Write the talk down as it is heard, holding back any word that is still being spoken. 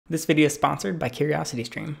This video is sponsored by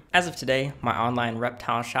CuriosityStream. As of today, my online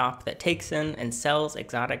reptile shop that takes in and sells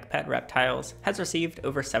exotic pet reptiles has received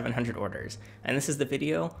over 700 orders, and this is the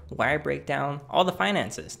video where I break down all the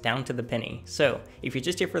finances down to the penny. So if you're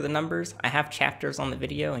just here for the numbers, I have chapters on the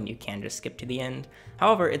video and you can just skip to the end.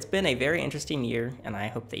 However, it's been a very interesting year, and I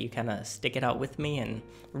hope that you kind of stick it out with me and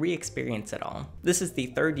re-experience it all. This is the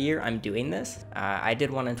third year I'm doing this. I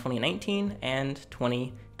did one in 2019 and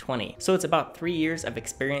 2020. So it's about 3 years of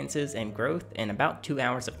experiences and growth and about 2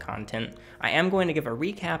 hours of content. I am going to give a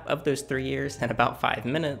recap of those 3 years in about 5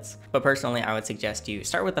 minutes, but personally I would suggest you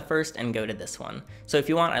start with the first and go to this one. So if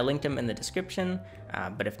you want, I linked them in the description,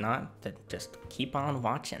 but if not, then just keep on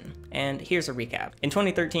watching. And here's a recap. In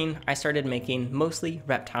 2013, I started making mostly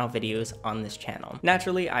reptile videos on this channel.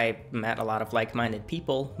 Naturally, I met a lot of like-minded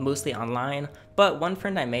people, mostly online, but one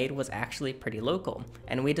friend I made was actually pretty local,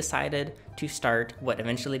 and we decided to start what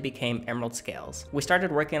eventually became Emerald Scales. We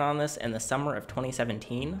started working on this in the summer of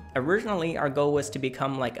 2017. Originally, our goal was to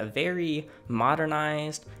become like a very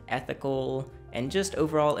modernized, ethical, and just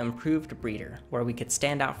overall improved breeder, where we could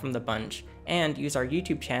stand out from the bunch and use our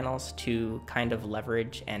YouTube channels to kind of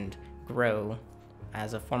leverage and grow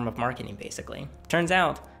as a form of marketing, basically. Turns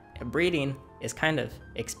out, breeding is kind of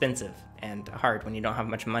expensive and hard when you don't have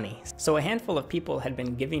much money. So a handful of people had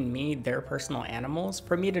been giving me their personal animals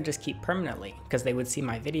for me to just keep permanently, because they would see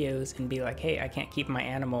my videos and be like, hey, I can't keep my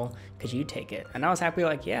animal, could you take it? And I was happy,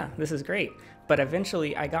 like, yeah, this is great. But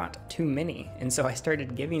eventually I got too many, and so I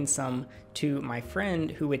started giving some to my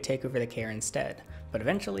friend who would take over the care instead. But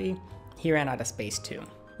eventually he ran out of space too.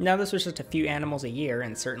 Now, this was just a few animals a year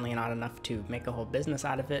and certainly not enough to make a whole business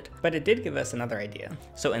out of it, but it did give us another idea.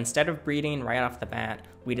 So instead of breeding right off the bat,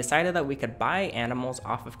 we decided that we could buy animals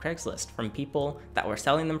off of Craigslist from people that were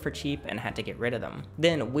selling them for cheap and had to get rid of them.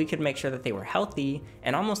 Then we could make sure that they were healthy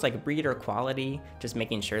and almost like breeder quality, just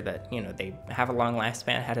making sure that, you know, they have a long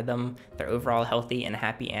lifespan ahead of them, they're overall healthy and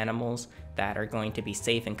happy animals that are going to be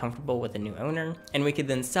safe and comfortable with a new owner, and we could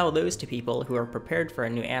then sell those to people who are prepared for a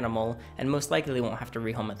new animal and most likely won't have to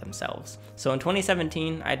rehome it themselves. So in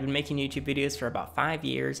 2017, I'd been making YouTube videos for about 5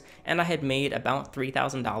 years, and I had made about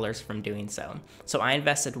 $3,000 from doing so. So I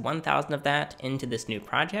invested $1,000 of that into this new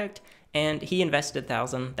project, and he invested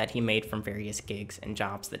 $1,000 that he made from various gigs and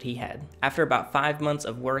jobs that he had. After about 5 months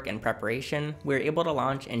of work and preparation, we were able to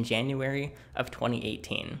launch in January of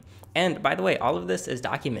 2018. And by the way, all of this is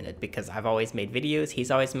documented because I've always made videos, he's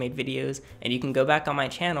always made videos, and you can go back on my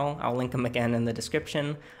channel, I'll link them again in the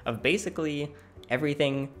description, of basically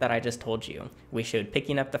everything that I just told you. We showed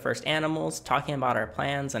picking up the first animals, talking about our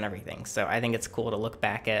plans and everything. So I think it's cool to look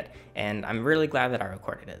back at, and I'm really glad that I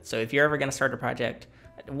recorded it. So if you're ever gonna start a project,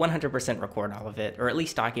 100% record all of it, or at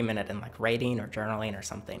least document it in like writing or journaling or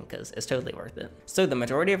something, because it's totally worth it. So the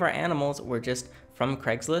majority of our animals were just from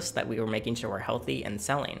Craigslist that we were making sure were healthy and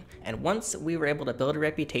selling. And once we were able to build a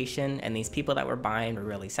reputation and these people that were buying were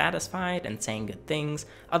really satisfied and saying good things,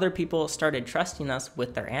 other people started trusting us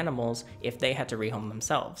with their animals if they had to rehome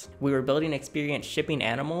themselves. We were building experience shipping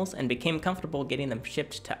animals and became comfortable getting them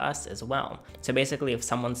shipped to us as well. So basically if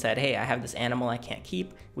someone said, hey, I have this animal I can't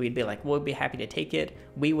keep, we'd be like, we'll be happy to take it.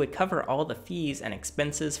 We would cover all the fees and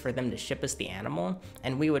expenses for them to ship us the animal,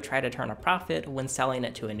 and we would try to turn a profit when selling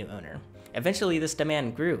it to a new owner. Eventually this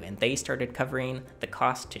demand grew and they started covering the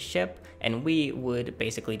cost to ship, and we would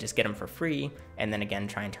basically just get them for free and then again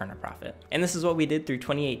try and turn a profit. And this is what we did through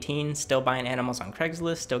 2018, still buying animals on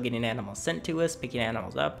Craigslist, still getting animals sent to us, picking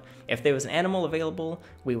animals up. If there was an animal available,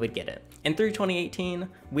 we would get it. And through 2018,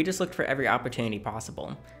 we just looked for every opportunity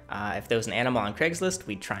possible. If there was an animal on Craigslist,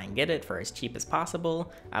 we'd try and get it for as cheap as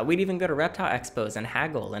possible. We'd even go to reptile expos and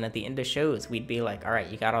haggle, and at the end of shows, we'd be like, all right,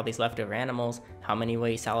 you got all these leftover animals, how many will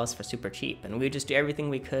you sell us for super cheap? And we'd just do everything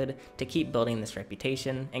we could to keep building this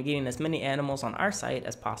reputation and getting as many animals on our site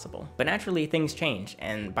as possible. But naturally, things change,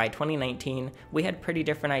 and by 2019, we had pretty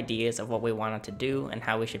different ideas of what we wanted to do and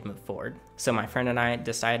how we should move forward. So my friend and I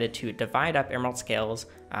decided to divide up Emerald Scales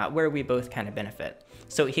where we both kind of benefit.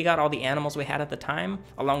 So he got all the animals we had at the time,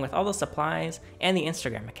 along with all the supplies and the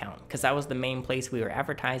Instagram account, because that was the main place we were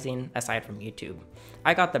advertising aside from YouTube.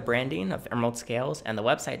 I got the branding of Emerald Scales and the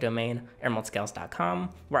website domain emeraldscales.com,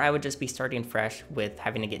 where I would just be starting fresh with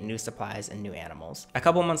having to get new supplies and new animals. A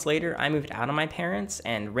couple months later, I moved out of my parents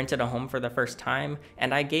and rented a home for the first time,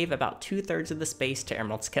 and I gave about 2/3 of the space to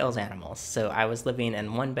Emerald Scales animals. So I was living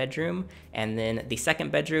in one bedroom, and then the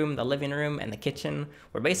second bedroom, the living room, and the kitchen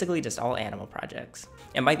were basically just all animal projects.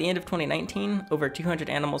 And by the end of 2019, over 200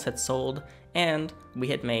 animals had sold, and we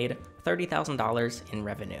had made $30,000 in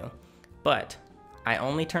revenue. But I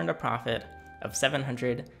only turned a profit of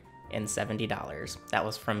 $770. That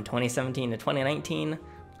was from 2017 to 2019.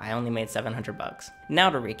 I only made 700 bucks. Now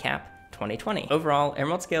to recap, 2020. Overall,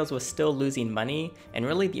 Emerald Scales was still losing money, and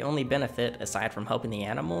really the only benefit, aside from helping the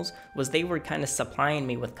animals, was they were kind of supplying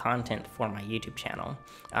me with content for my YouTube channel.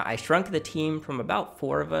 I shrunk the team from about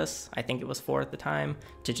 4 of us, I think it was 4 at the time,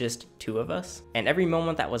 to just 2 of us. And every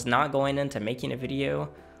moment that was not going into making a video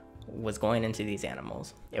was going into these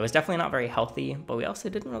animals. It was definitely not very healthy, but we also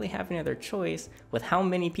didn't really have any other choice with how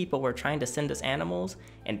many people were trying to send us animals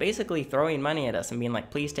and basically throwing money at us and being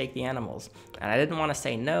like, please take the animals. And I didn't want to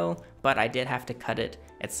say no, but I did have to cut it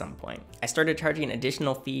at some point. I started charging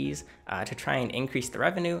additional fees to try and increase the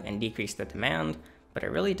revenue and decrease the demand, but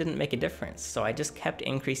it really didn't make a difference, so I just kept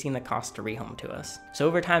increasing the cost to rehome to us. So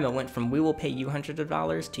over time it went from we will pay you hundreds of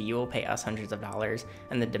dollars to you will pay us hundreds of dollars,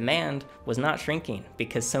 and the demand was not shrinking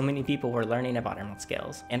because so many people were learning about Emerald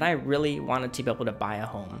Scales. And I really wanted to be able to buy a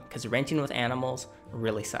home, because renting with animals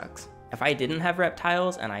really sucks. If I didn't have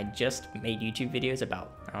reptiles and I just made YouTube videos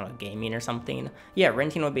about, I don't know, gaming or something, yeah,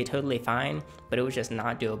 renting would be totally fine, but it was just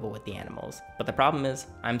not doable with the animals. But the problem is,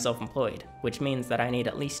 I'm self-employed, which means that I need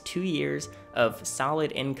at least 2 years of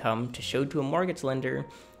solid income to show to a mortgage lender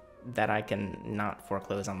that I can not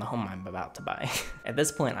foreclose on the home I'm about to buy. At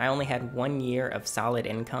this point, I only had 1 year of solid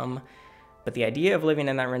income, but the idea of living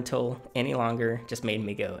in that rental any longer just made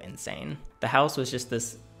me go insane. The house was just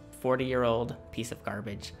this 40-year-old piece of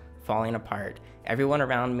garbage, falling apart. Everyone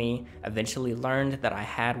around me eventually learned that I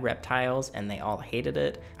had reptiles and they all hated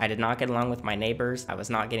it. I did not get along with my neighbors. I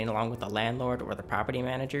was not getting along with the landlord or the property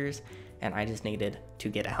managers, and I just needed to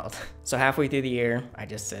get out. So halfway through the year, I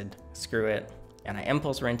just said, screw it, and I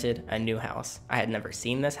impulse rented a new house. I had never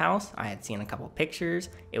seen this house. I had seen a couple pictures.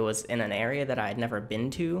 It was in an area that I had never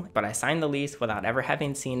been to, but I signed the lease without ever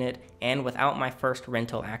having seen it and without my first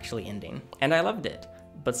rental actually ending. And I loved it.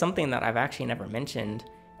 But something that I've actually never mentioned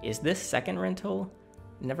is this second rental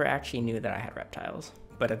never actually knew that I had reptiles.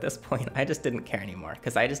 But at this point, I just didn't care anymore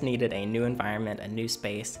because I just needed a new environment, a new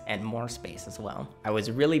space, and more space as well. I was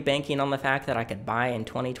really banking on the fact that I could buy in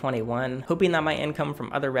 2021, hoping that my income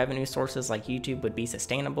from other revenue sources like YouTube would be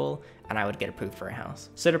sustainable and I would get approved for a house.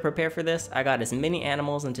 So to prepare for this, I got as many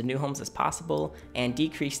animals into new homes as possible and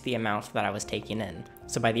decreased the amount that I was taking in.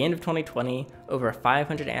 So by the end of 2020, over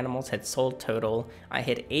 500 animals had sold total. I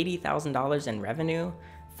hit $80,000 in revenue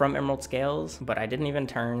from Emerald Scales, but I didn't even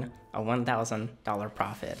turn a $1,000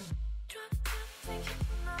 profit.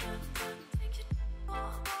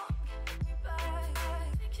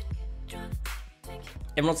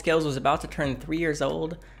 Emerald Scales was about to turn 3 years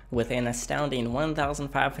old with an astounding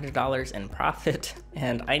 $1,500 in profit,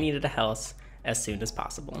 and I needed a house as soon as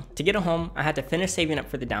possible. To get a home, I had to finish saving up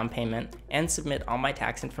for the down payment and submit all my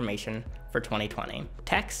tax information for 2020.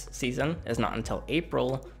 Tax season is not until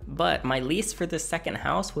April, but my lease for this second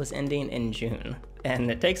house was ending in June,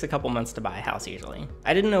 and it takes a couple months to buy a house usually.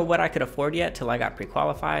 I didn't know what I could afford yet till I got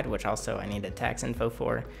pre-qualified, which also I needed tax info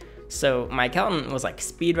for. So my accountant was like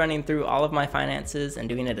speed running through all of my finances and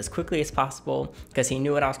doing it as quickly as possible because he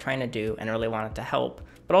knew what I was trying to do and really wanted to help.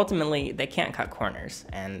 But ultimately, they can't cut corners,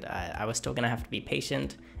 and I was still gonna have to be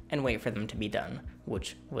patient and wait for them to be done,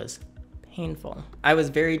 which was painful. I was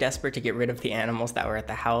very desperate to get rid of the animals that were at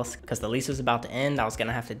the house because the lease was about to end. I was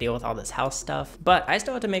gonna have to deal with all this house stuff, but I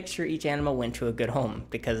still had to make sure each animal went to a good home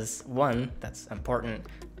because 1, that's important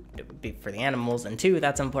for the animals, and 2,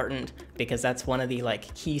 that's important because that's one of the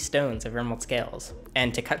keystones of Emerald Scales,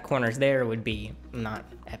 and to cut corners there would be not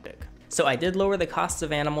epic. So I did lower the costs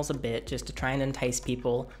of animals a bit just to try and entice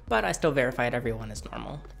people, but I still verified everyone as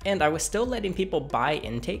normal. And I was still letting people buy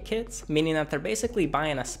intake kits, meaning that they're basically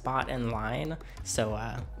buying a spot in line, so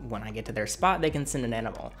when I get to their spot, they can send an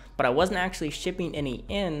animal. But I wasn't actually shipping any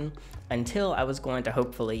in until I was going to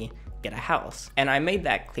hopefully get a house. And I made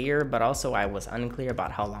that clear, but also I was unclear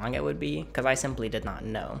about how long it would be, because I simply did not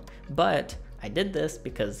know. But I did this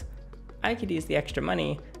because I could use the extra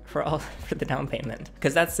money for the down payment,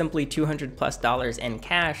 because that's simply $200+ in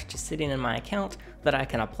cash just sitting in my account that I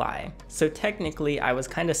can apply. So technically I was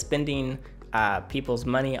kind of spending people's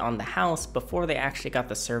money on the house before they actually got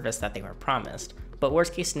the service that they were promised. But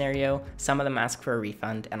worst case scenario, some of them ask for a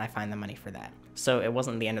refund and I find the money for that. So it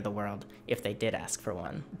wasn't the end of the world if they did ask for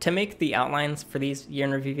one. To make the outlines for these year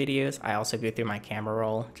in review videos, I also go through my camera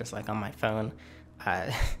roll, just like on my phone,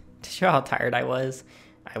 to show how tired I was.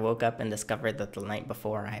 I woke up and discovered that the night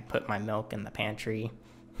before I put my milk in the pantry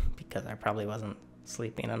because I probably wasn't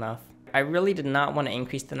sleeping enough. I really did not want to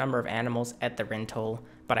increase the number of animals at the rental,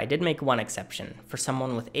 but I did make one exception. For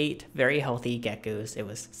someone with 8 very healthy geckos, it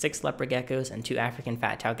was 6 leopard geckos and 2 African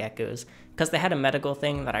fat-tail geckos, because they had a medical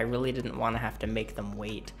thing that I really didn't want to have to make them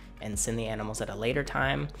wait and send the animals at a later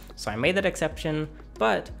time. So I made that exception,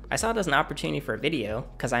 But I saw it as an opportunity for a video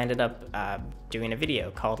because I ended up doing a video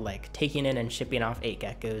called like taking in and shipping off 8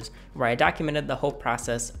 geckos, where I documented the whole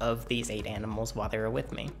process of these 8 animals while they were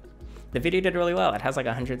with me. The video did really well. It has like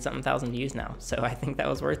 100-something thousand views now, so I think that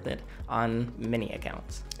was worth it on many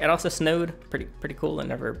accounts. It also snowed, pretty cool. It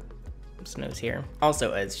never snows here.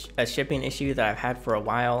 Also, a shipping issue that I've had for a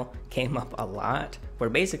while came up a lot, where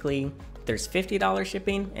basically there's $50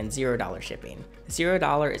 shipping and $0 shipping.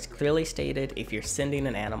 $0 is clearly stated if you're sending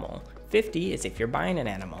an animal. 50 is if you're buying an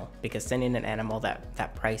animal, because sending an animal,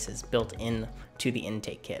 that price is built in to the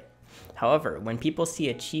intake kit. However, when people see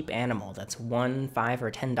a cheap animal that's $1, $5,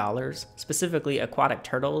 or $10, specifically aquatic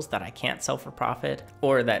turtles that I can't sell for profit,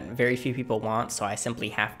 or that very few people want, so I simply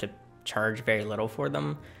have to charge very little for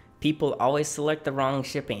them, people always select the wrong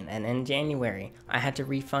shipping, and in January, I had to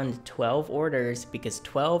refund 12 orders because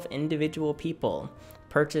 12 individual people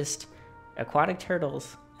purchased aquatic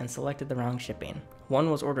turtles and selected the wrong shipping.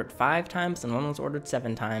 One was ordered 5 times and one was ordered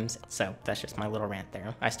 7 times, so that's just my little rant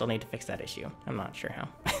there. I still need to fix that issue. I'm not sure how.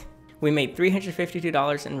 We made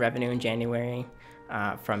 $352 in revenue in January.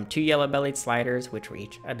 From 2 yellow-bellied sliders, which were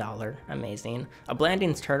each $1, amazing. A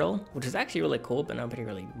Blanding's turtle, which is actually really cool, but nobody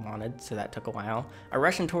really wanted, so that took a while. A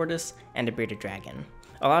Russian tortoise, and a bearded dragon.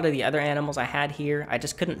 A lot of the other animals I had here, I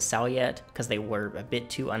just couldn't sell yet because they were a bit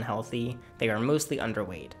too unhealthy. They were mostly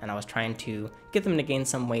underweight, and I was trying to get them to gain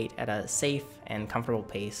some weight at a safe and comfortable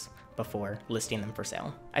pace before listing them for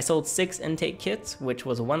sale. I sold 6 intake kits, which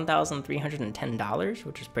was $1,310,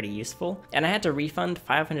 which was pretty useful, and I had to refund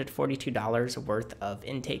 $542 worth of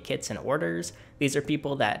intake kits and orders. These are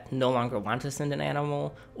people that no longer want to send an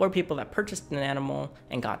animal, or people that purchased an animal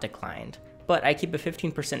and got declined. But I keep a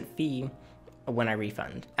 15% fee when I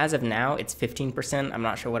refund. As of now, it's 15%. I'm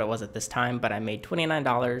not sure what it was at this time, but I made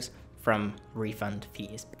 $29 from refund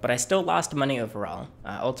fees. But I still lost money overall.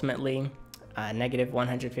 Ultimately, negative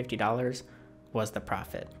 $150 was the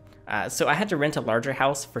profit. So I had to rent a larger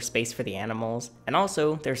house for space for the animals, and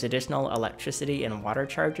also there's additional electricity and water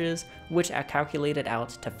charges, which I calculated out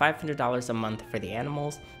to $500 a month for the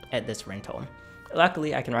animals at this rental.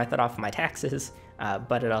 Luckily, I can write that off my taxes,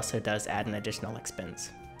 but it also does add an additional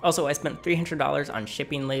expense. Also, I spent $300 on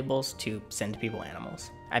shipping labels to send people animals.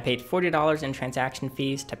 I paid $40 in transaction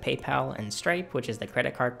fees to PayPal and Stripe, which is the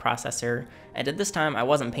credit card processor, and at this time I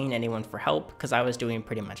wasn't paying anyone for help because I was doing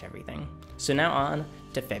pretty much everything. So now on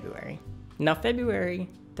to February. Now February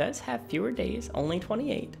does have fewer days, only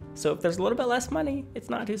 28, so if there's a little bit less money, it's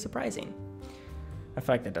not too surprising. I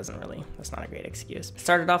feel like that's not a great excuse.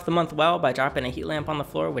 Started off the month well by dropping a heat lamp on the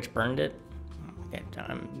floor, which burned it. It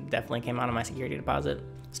definitely came out of my security deposit.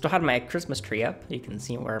 Still had my Christmas tree up. You can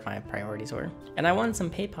see where my priorities were. And I won some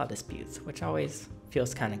PayPal disputes, which always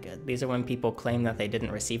feels kind of good. These are when people claim that they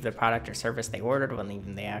didn't receive the product or service they ordered when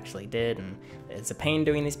even they actually did. And it's a pain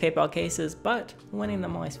doing these PayPal cases, but winning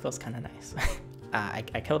them always feels kind of nice. I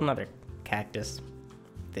killed another cactus.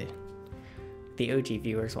 The OG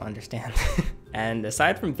viewers will understand. And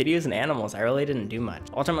aside from videos and animals, I really didn't do much.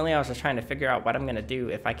 Ultimately, I was just trying to figure out what I'm gonna do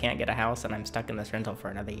if I can't get a house and I'm stuck in this rental for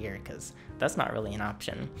another year, because that's not really an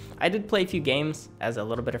option. I did play a few games as a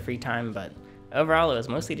little bit of free time, but overall, it was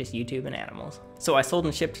mostly just YouTube and animals. So I sold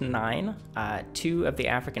and shipped 9, 2 of the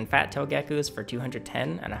African fat-tail geckos for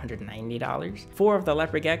 $210 and $190, 4 of the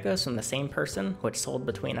leopard geckos from the same person, which sold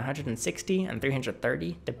between $160 and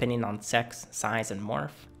 $330, depending on sex, size, and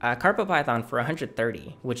morph. Carpet python for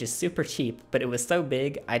 $130, which is super cheap, but it was so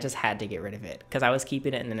big, I just had to get rid of it, because I was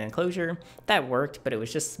keeping it in an enclosure. That worked, but it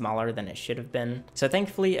was just smaller than it should have been. So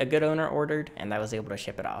thankfully, a good owner ordered, and I was able to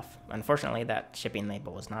ship it off. Unfortunately, that shipping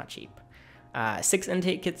label was not cheap. 6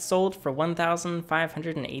 intake kits sold for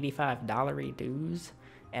 $1,585 dues,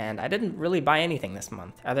 and I didn't really buy anything this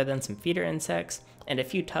month other than some feeder insects and a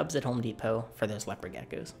few tubs at Home Depot for those leopard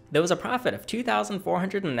geckos. There was a profit of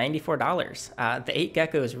 $2,494. The 8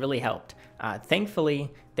 geckos really helped.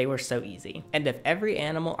 Thankfully, they were so easy. And if every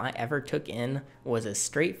animal I ever took in was as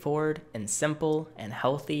straightforward and simple and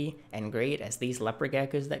healthy and great as these leopard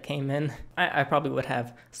geckos that came in, I probably would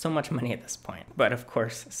have so much money at this point. But of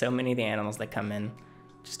course, so many of the animals that come in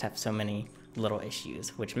just have so many little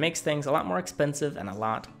issues, which makes things a lot more expensive and a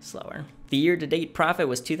lot slower. The year-to-date profit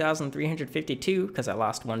was $2,352 because I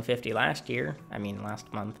lost $150 last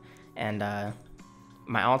month, and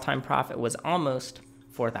my all-time profit was almost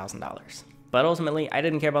 $4,000. But ultimately, I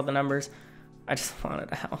didn't care about the numbers. I just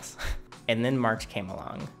wanted a house. And then March came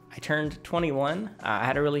along. I turned 21. I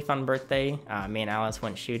had a really fun birthday. Me and Alice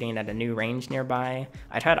went shooting at a new range nearby.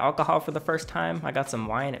 I tried alcohol for the first time. I got some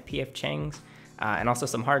wine at P.F. Chang's and also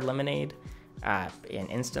some hard lemonade. And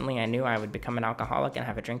instantly I knew I would become an alcoholic and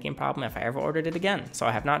have a drinking problem if I ever ordered it again. So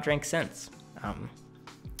I have not drank since.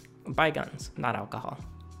 buy guns, not alcohol.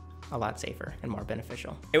 A lot safer and more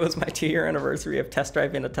beneficial. It was my 2-year anniversary of test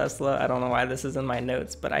driving a Tesla. I don't know why this is in my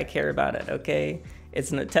notes, but I care about it, okay?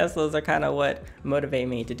 Teslas are kind of what motivate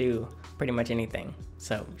me to do pretty much anything.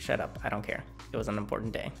 So shut up, I don't care. It was an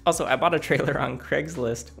important day. Also, I bought a trailer on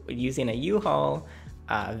Craigslist using a U-Haul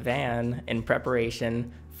van in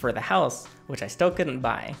preparation for the house, which I still couldn't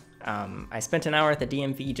buy. I spent an hour at the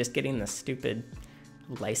DMV just getting the stupid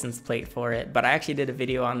license plate for it, but I actually did a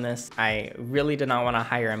video on this. I really did not want to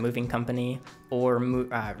hire a moving company or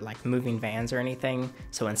like moving vans or anything.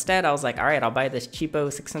 So instead I was like, all right, I'll buy this cheapo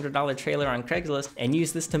 $600 trailer on Craigslist and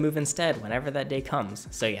use this to move instead whenever that day comes.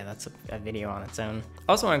 So yeah, that's a video on its own.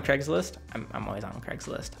 Also on Craigslist, I'm always on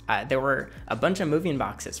Craigslist. There were a bunch of moving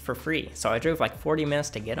boxes for free. So I drove like 40 minutes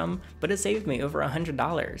to get them, but it saved me over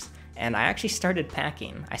 $100. And I actually started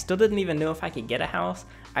packing. I still didn't even know if I could get a house.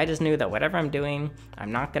 I just knew that whatever I'm doing,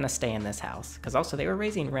 I'm not gonna stay in this house. Because also they were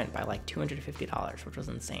raising rent by like $250, which was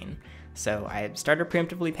insane. So I started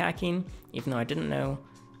preemptively packing, even though I didn't know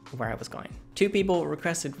where I was going. 2 people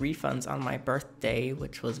requested refunds on my birthday,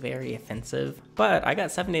 which was very offensive, but I got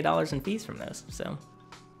 $70 in fees from those, so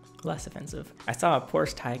less offensive. I saw a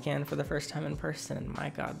Porsche Taycan for the first time in person, and my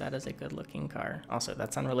God, that is a good looking car. Also,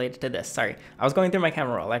 that's unrelated to this, sorry. I was going through my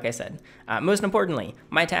camera roll, like I said. Most importantly,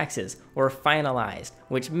 my taxes were finalized,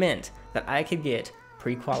 which meant that I could get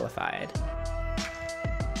pre-qualified.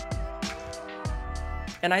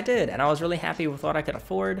 And I did, and I was really happy with what I could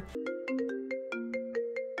afford.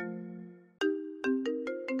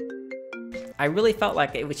 I really felt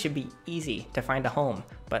like it should be easy to find a home,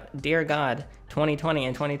 but dear God, 2020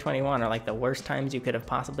 and 2021 are like the worst times you could have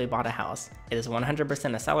possibly bought a house. It is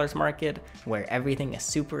 100% a seller's market where everything is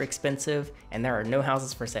super expensive and there are no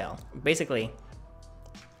houses for sale. Basically,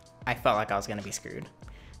 I felt like I was gonna be screwed.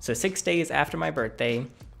 So 6 days after my birthday,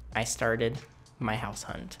 I started my house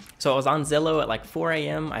hunt. So I was on Zillow at like 4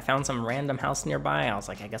 a.m. I found some random house nearby. I was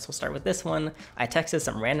like, I guess we'll start with this one. I texted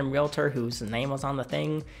some random realtor whose name was on the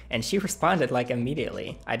thing, and she responded like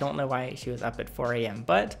immediately. I don't know why she was up at 4 a.m.,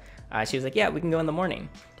 but she was like, yeah, we can go in the morning.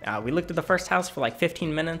 We looked at the first house for like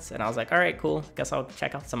 15 minutes, and I was like, all right, cool. Guess I'll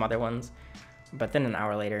check out some other ones. But then an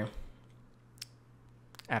hour later,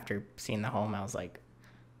 after seeing the home, I was like,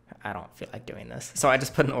 I don't feel like doing this. So I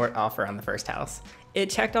just put an offer on the first house. It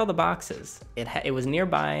checked all the boxes. It was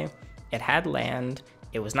nearby, it had land,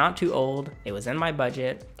 it was not too old, it was in my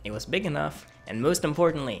budget, it was big enough, and most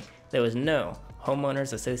importantly, there was no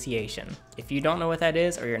homeowners association. If you don't know what that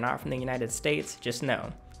is or you're not from the United States, just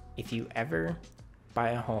know, if you ever buy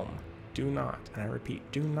a home, do not, and I repeat,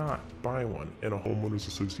 do not buy one in a homeowners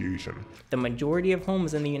association. The majority of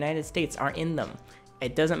homes in the United States are in them.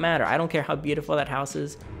 It doesn't matter. I don't care how beautiful that house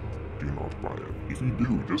is. Do not buy it. If you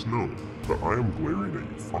do, just know that I am glaring at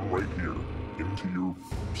you from right here into your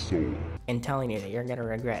soul and telling you that you're gonna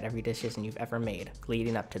regret every decision you've ever made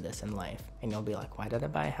leading up to this in life. And you'll be like, why did I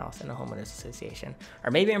buy a house in a homeowners association? Or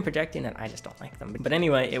maybe I'm projecting and I just don't like them. But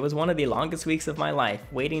anyway, it was one of the longest weeks of my life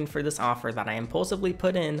waiting for this offer that I impulsively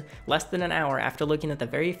put in less than an hour after looking at the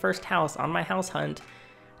very first house on my house hunt,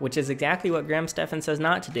 which is exactly what Graham Stephan says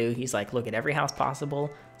not to do. He's like, look at every house possible.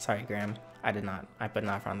 Sorry, Graham, I did not. I put an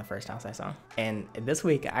offer on the first house I saw. And this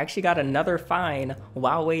week, I actually got another fine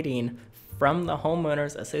while waiting from the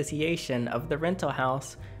homeowners association of the rental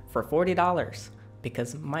house for $40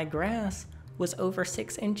 because my grass was over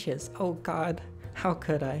 6 inches. Oh God, how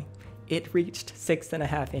could I? It reached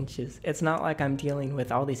 6.5 inches. It's not like I'm dealing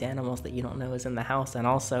with all these animals that you don't know is in the house, and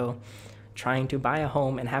also trying to buy a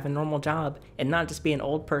home and have a normal job and not just be an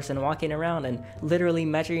old person walking around and literally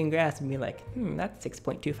measuring grass and be like, that's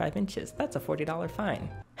 6.25 inches. That's a $40 fine.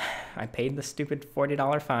 I paid the stupid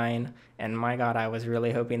 $40 fine, and my God, I was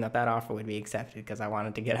really hoping that that offer would be accepted because I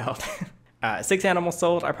wanted to get out. 6 animals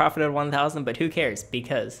sold, I profited $1,000, but who cares?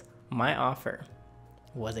 Because my offer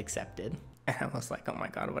was accepted. And I was like, oh my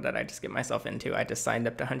God, what did I just get myself into? I just signed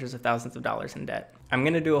up to hundreds of thousands of dollars in debt. I'm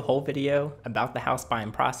gonna do a whole video about the house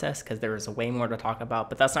buying process because there is way more to talk about,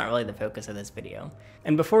 but that's not really the focus of this video.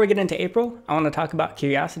 And before we get into April, I wanna talk about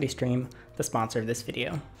CuriosityStream, the sponsor of this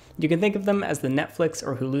video. You can think of them as the Netflix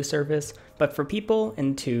or Hulu service, but for people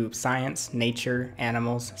into science, nature,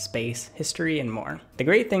 animals, space, history, and more. The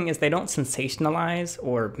great thing is they don't sensationalize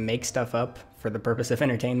or make stuff up for the purpose of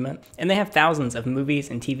entertainment, and they have thousands of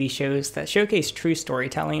movies and TV shows that showcase true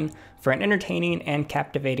storytelling for an entertaining and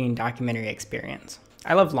captivating documentary experience.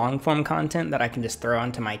 I love long-form content that I can just throw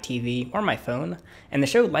onto my TV or my phone, and the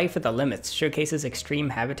show Life with the Limits showcases extreme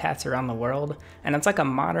habitats around the world, and it's like a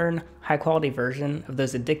modern, high-quality version of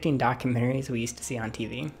those addicting documentaries we used to see on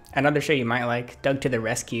TV. Another show you might like, Doug to the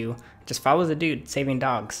Rescue, just follows a dude saving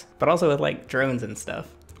dogs, but also with like drones and stuff.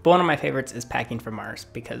 But one of my favorites is packing for Mars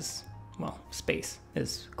because, well, space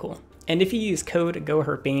is cool. And if you use code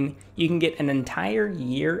GoHerping, you can get an entire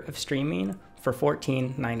year of streaming for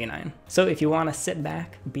 $14.99. So if you want to sit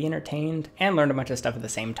back, be entertained, and learn a bunch of stuff at the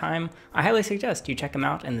same time, I highly suggest you check them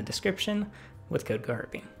out in the description with code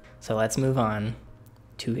GoHerping. So let's move on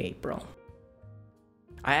to April.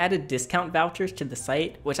 I added discount vouchers to the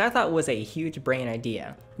site, which I thought was a huge brain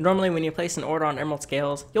idea. Normally when you place an order on Emerald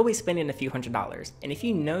Scales, you'll be spending a few $100s. And if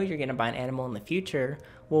you know you're gonna buy an animal in the future,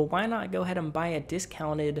 well, why not go ahead and buy a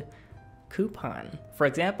discounted coupon? For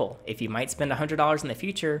example, if you might spend $100 in the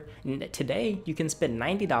future, today you can spend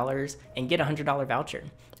 $90 and get a $100 voucher.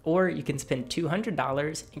 Or you can spend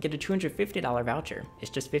 $200 and get a $250 voucher. It's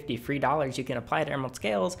just $50 free you can apply to Emerald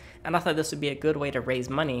Scales, and I thought this would be a good way to raise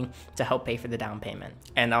money to help pay for the down payment.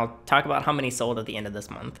 And I'll talk about how many sold at the end of this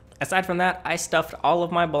month. Aside from that, I stuffed all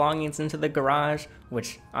of my belongings into the garage,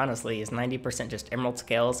 which honestly is 90% just Emerald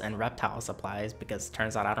Scales and Reptile supplies, because it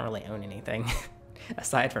turns out I don't really own anything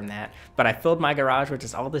aside from that. But I filled my garage with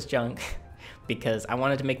just all this junk because I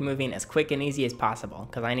wanted to make moving as quick and easy as possible,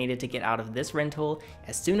 because I needed to get out of this rental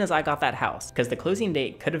as soon as I got that house, because the closing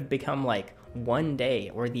date could have become like one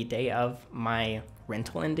day or the day of my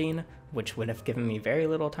rental ending, which would have given me very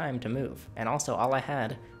little time to move. And also all I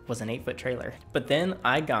had was an 8-foot trailer. But then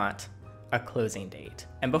I got a closing date.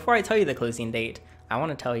 And before I tell you the closing date, I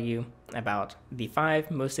want to tell you about the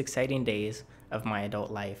 5 most exciting days of my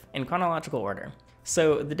adult life in chronological order.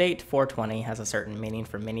 So the date 420 has a certain meaning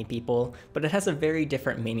for many people, but it has a very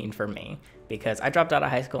different meaning for me, because I dropped out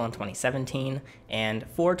of high school in 2017, and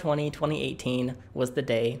 420-2018 was the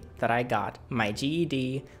day that I got my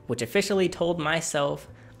GED, which officially told myself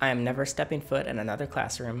I am never stepping foot in another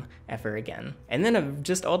classroom ever again. And then a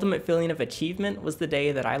just ultimate feeling of achievement was the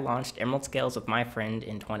day that I launched Emerald Scales with my friend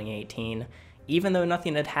in 2018. Even though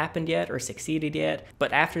nothing had happened yet or succeeded yet,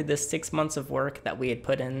 but after this 6 months of work that we had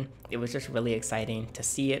put in, it was just really exciting to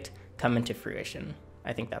see it come into fruition.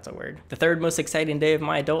 I think that's a word. The 3rd most exciting day of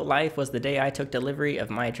my adult life was the day I took delivery of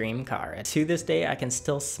my dream car. To this day, I can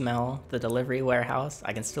still smell the delivery warehouse.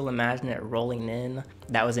 I can still imagine it rolling in.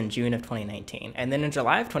 That was in June of 2019. And then in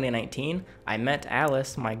July of 2019, I met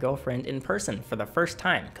Alice, my girlfriend, in person for the first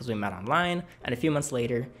time, because we met online, and a few months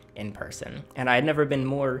later, in person. And I had never been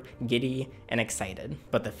more giddy and excited.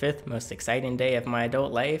 But the 5th most exciting day of my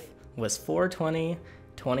adult life was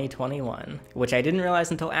 4/20/2021, which I didn't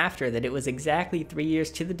realize until after that it was exactly 3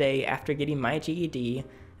 years to the day after getting my GED.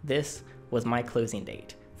 This was my closing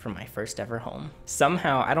date for my first ever home.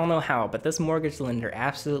 Somehow, I don't know how, but this mortgage lender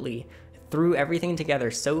absolutely threw everything together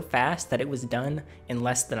so fast that it was done in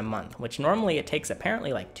less than a month, which normally it takes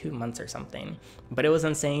apparently like 2 months or something. But it was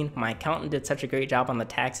insane. My accountant did such a great job on the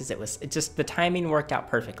taxes. It just, the timing worked out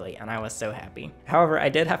perfectly, and I was so happy. However, I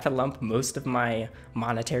did have to lump most of my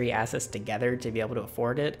monetary assets together to be able to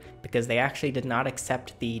afford it, because they actually did not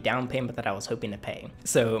accept the down payment that I was hoping to pay.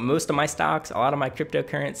 So most of my stocks, a lot of my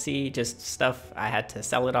cryptocurrency, just stuff, I had to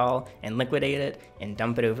sell it all and liquidate it and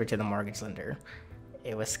dump it over to the mortgage lender.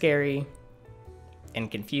 It was scary and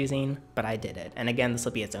confusing, but I did it. And again, this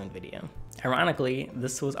will be its own video. Ironically,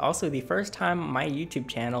 this was also the first time my YouTube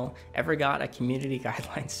channel ever got a community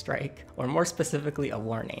guideline strike, or more specifically, a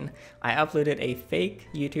warning. I uploaded a fake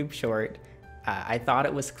YouTube short. I thought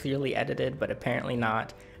it was clearly edited, but apparently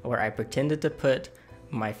not, where I pretended to put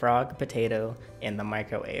my frog potato in the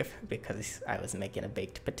microwave because I was making a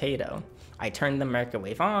baked potato. I turned the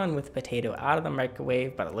microwave on with potato out of the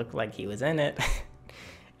microwave, but it looked like he was in it.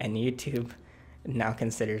 And YouTube now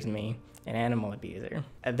considers me an animal abuser.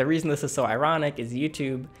 The reason this is so ironic is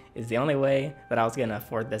YouTube is the only way that I was gonna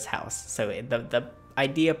afford this house. So the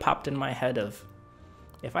idea popped in my head of,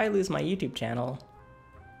 if I lose my YouTube channel,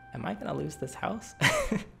 am I gonna lose this house?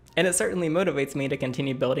 And it certainly motivates me to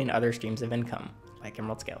continue building other streams of income, like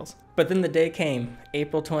Emerald Scales. But then the day came,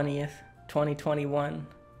 April 20th, 2021.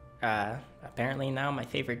 Apparently now my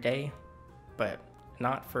favorite day, but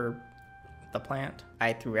not for the plant.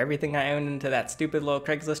 I threw everything I owned into that stupid little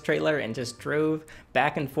Craigslist trailer and just drove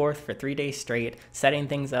back and forth for 3 days straight, setting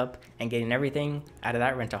things up and getting everything out of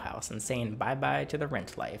that rental house and saying bye-bye to the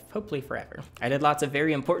rent life, hopefully forever. I did lots of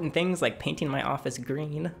very important things like painting my office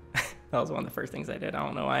green. That was one of the first things I did, I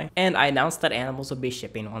don't know why. And I announced that animals would be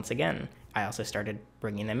shipping once again. I also started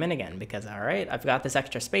bringing them in again because, all right, I've got this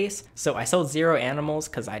extra space. So I sold 0 animals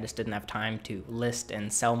because I just didn't have time to list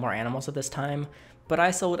and sell more animals at this time. But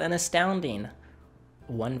I sold an astounding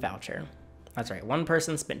 1 voucher. That's right, 1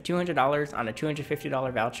 person spent $200 on a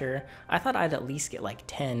 $250 voucher. I thought I'd at least get like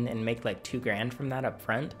 10 and make like $2 grand from that up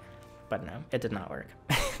front, but no, it did not work.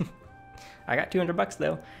 I got $200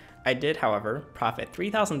 though. I did, however, profit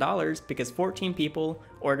 $3,000 because 14 people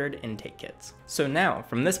ordered intake kits. So now,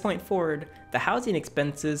 from this point forward, the housing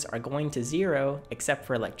expenses are going to zero except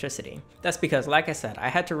for electricity. That's because, like I said, I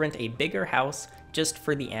had to rent a bigger house just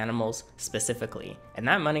for the animals specifically, and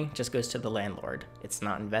that money just goes to the landlord. It's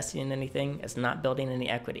not investing in anything, it's not building any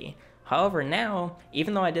equity. However, now,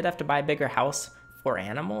 even though I did have to buy a bigger house for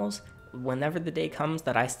animals, whenever the day comes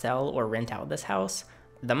that I sell or rent out this house,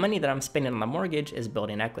 the money that I'm spending on the mortgage is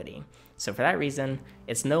building equity. So for that reason,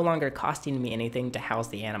 it's no longer costing me anything to house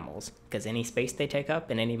the animals, because any space they take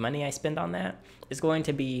up and any money I spend on that is going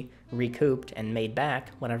to be recouped and made back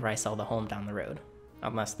whenever I sell the home down the road.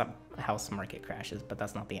 Unless the house market crashes, but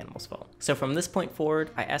that's not the animal's fault. So from this point forward,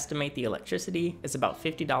 I estimate the electricity is about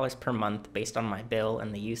 $50 per month based on my bill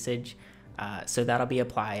and the usage. So that'll be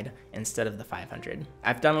applied instead of the $500.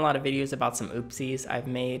 I've done a lot of videos about some oopsies I've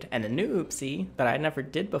made, and a new oopsie that I never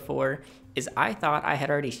did before is I thought I had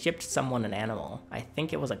already shipped someone an animal. I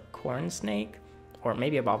think it was a corn snake, or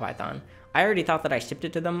maybe a ball python. I already thought that I shipped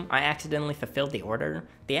it to them. I accidentally fulfilled the order.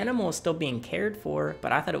 The animal was still being cared for,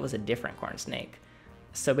 but I thought it was a different corn snake.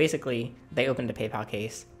 So basically, they opened a PayPal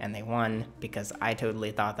case and they won because I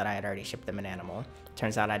totally thought that I had already shipped them an animal.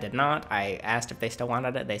 Turns out I did not. I asked if they still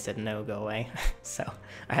wanted it. They said no, go away. So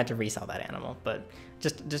I had to resell that animal, but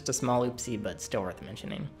just a small oopsie, but still worth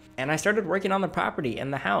mentioning. And I started working on the property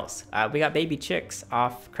and the house. We got baby chicks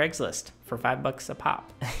off Craigslist for $5 a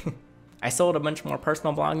pop. I sold a bunch more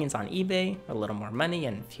personal belongings on eBay, a little more money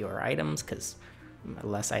and fewer items, because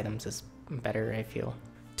less items is better, I feel.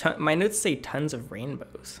 My notes say tons of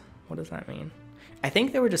rainbows. What does that mean? I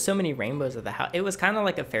think there were just so many rainbows at the house. It was kind of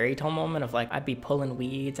like a fairy tale moment of like, I'd be pulling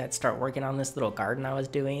weeds, I'd start working on this little garden I was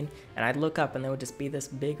doing, and I'd look up and there would just be this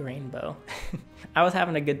big rainbow. I was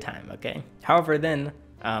having a good time, okay? However, then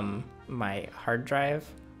my hard drive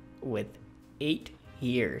with 8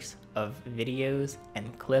 years of videos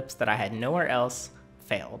and clips that I had nowhere else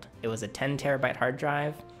failed. It was a 10 terabyte hard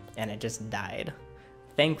drive and it just died.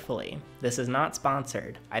 Thankfully, this is not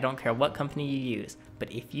sponsored. I don't care what company you use,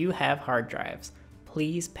 but if you have hard drives,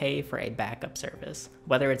 please pay for a backup service,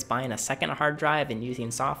 whether it's buying a second hard drive and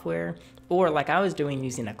using software, or like I was doing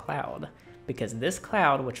using a cloud, because this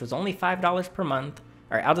cloud, which was only $5 per month,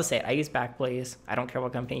 or I'll just say it, I use Backblaze. I don't care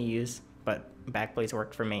what company you use, but Backblaze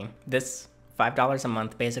worked for me. This $5 a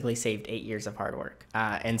month basically saved 8 years of hard work.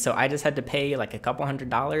 And so I just had to pay like a couple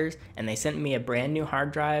 $100, and they sent me a brand new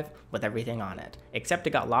hard drive with everything on it, except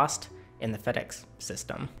it got lost in the FedEx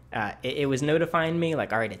system. It was notifying me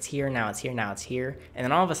like, all right, it's here, now it's here, now it's here. And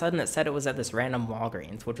then all of a sudden it said it was at this random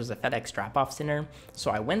Walgreens, which was a FedEx drop-off center.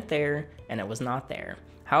 So I went there and it was not there.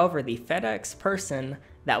 However, the FedEx person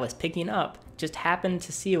that was picking up just happened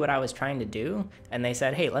to see what I was trying to do. And they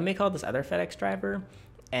said, hey, let me call this other FedEx driver.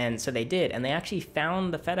 And so they did, and they actually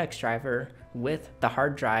found the FedEx driver with the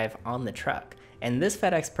hard drive on the truck. And this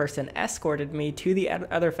FedEx person escorted me to the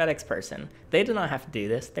other FedEx person. They did not have to do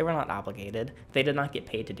this. They were not obligated. They did not get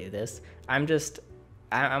paid to do this. I'm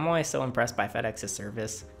always so impressed by FedEx's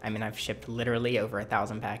service. I mean, I've shipped literally over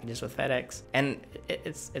 1,000 packages with FedEx, and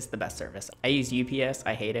it's the best service. I use UPS,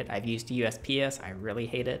 I hate it. I've used USPS, I really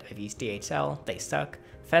hate it. I've used DHL, they suck.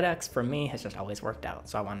 FedEx for me has just always worked out,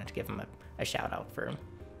 so I wanted to give them a shout out for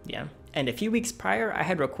yeah. And a few weeks prior, I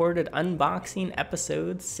had recorded unboxing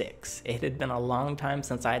episode 6. It had been a long time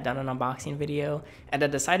since I had done an unboxing video, and I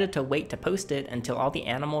decided to wait to post it until all the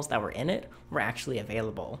animals that were in it were actually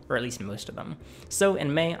available, or at least most of them. So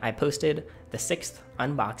in May, I posted the 6th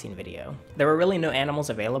unboxing video. There were really no animals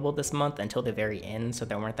available this month until the very end, so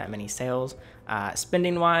there weren't that many sales.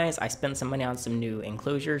 Spending wise, I spent some money on some new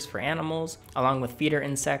enclosures for animals, along with feeder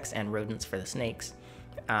insects and rodents for the snakes.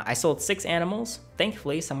 I sold 6 animals.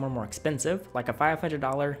 Thankfully, some were more expensive, like a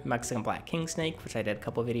 $500 Mexican black king snake, which I did a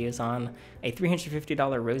couple videos on, a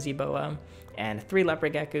 $350 rosy boa, and 3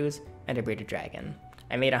 leopard geckos, and a bearded dragon.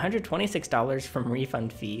 I made $126 from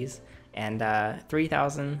refund fees, and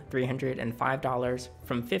 $3,305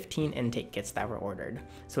 from 15 intake kits that were ordered.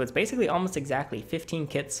 So it's basically almost exactly 15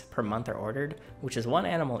 kits per month are ordered, which is 1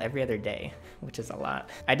 animal every other day, which is a lot.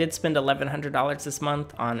 I did spend $1,100 this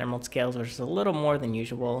month on emerald scales, which is a little more than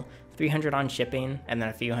usual, $300 on shipping, and then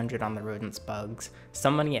a few hundred on the rodents, bugs,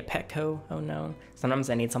 some money at Petco, oh no. Sometimes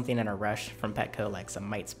I need something in a rush from Petco, like some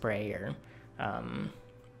mite spray or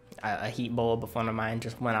a heat bowl before one of mine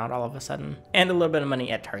just went out all of a sudden. And a little bit of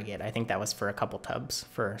money at Target. I think that was for a couple tubs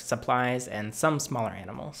for supplies and some smaller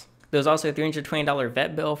animals. There was also a $320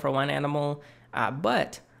 vet bill for 1 animal,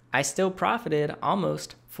 but I still profited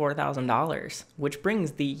almost $4,000, which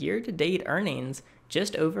brings the year-to-date earnings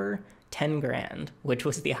just over 10 grand, which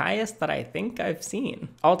was the highest that I think I've seen.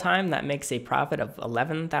 All time, that makes a profit of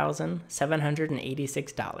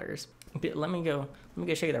 $11,786. Let me go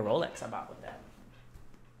show you the Rolex I bought with that.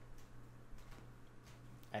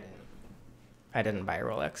 I didn't buy a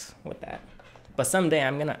Rolex with that. But someday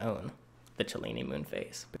I'm gonna own the Cellini moon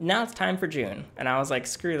phase. Now it's time for June, and I was like,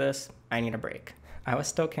 screw this, I need a break. I was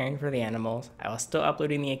still caring for the animals, I was still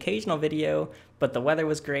uploading the occasional video, but the weather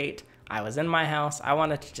was great, I was in my house, I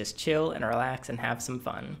wanted to just chill and relax and have some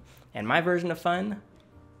fun. And my version of fun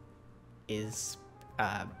is,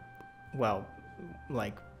 well,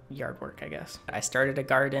 like yard work, I guess. I started a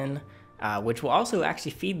garden, which will also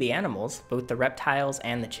actually feed the animals, both the reptiles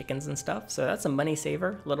and the chickens and stuff. So that's a money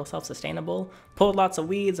saver, a little self-sustainable. Pulled lots of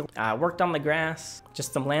weeds, worked on the grass,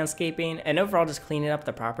 just some landscaping, and overall just cleaning up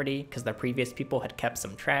the property because the previous people had kept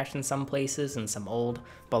some trash in some places and some old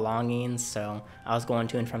belongings. So I was going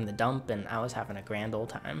to and from the dump and I was having a grand old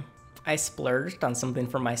time. I splurged on something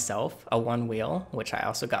for myself, a one wheel, which I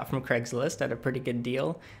also got from Craigslist at a pretty good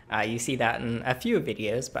deal. You see that in a few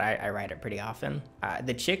videos, but I ride it pretty often.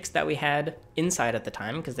 The chicks that we had inside at the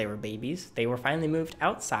time, because they were babies, they were finally moved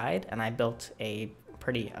outside, and I built a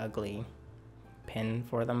pretty ugly pen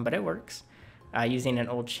for them, but it works, using an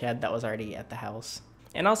old shed that was already at the house.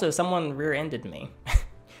 And also, someone rear-ended me.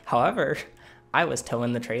 However, I was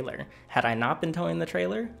towing the trailer. Had I not been towing the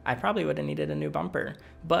trailer, I probably would have needed a new bumper,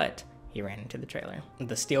 but he ran into the trailer.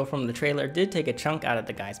 The steel from the trailer did take a chunk out of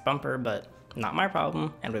the guy's bumper, but not my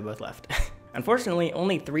problem, and we both left. Unfortunately,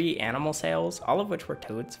 only 3 animal sales, all of which were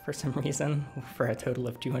toads for some reason, for a total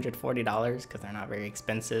of $240 because they're not very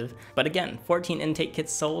expensive. But again, 14 intake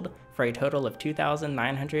kits sold for a total of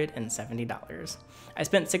 $2,970. I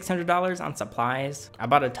spent $600 on supplies. I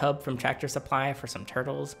bought a tub from Tractor Supply for some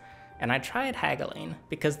turtles, and I tried haggling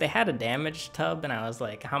because they had a damaged tub, and I was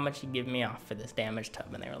like, how much you give me off for this damaged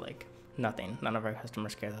tub? And they were like, nothing. None of our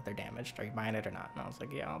customers care that they're damaged. Are you buying it or not? And I was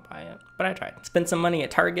like, yeah, I'll buy it. But I tried. Spent some money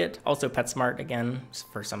at Target, also PetSmart again,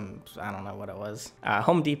 for some, I don't know what it was,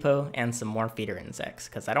 Home Depot, and some more feeder insects,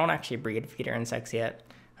 because I don't actually breed feeder insects yet.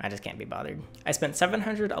 I just can't be bothered. I spent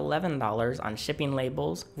 $711 on shipping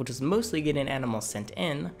labels, which is mostly getting animals sent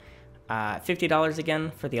in, $50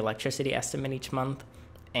 again for the electricity estimate each month,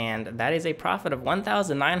 and that is a profit of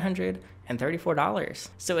 $1,934.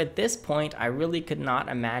 So at this point, I really could not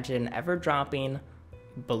imagine ever dropping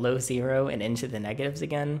below zero and into the negatives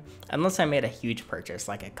again, unless I made a huge purchase,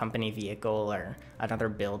 like a company vehicle or another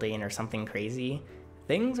building or something crazy.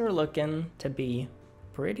 Things were looking to be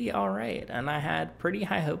pretty all right, and I had pretty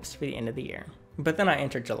high hopes for the end of the year. But then I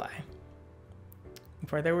entered July,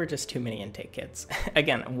 where there were just too many intake kits.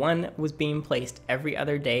 Again, one was being placed every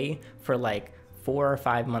other day for like 4 or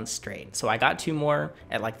 5 months straight. So I got 2 more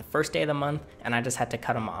at like the first day of the month, and I just had to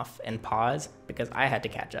cut them off and pause because I had to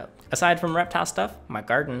catch up. Aside from reptile stuff, my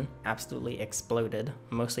garden absolutely exploded,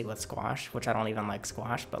 mostly with squash, which I don't even like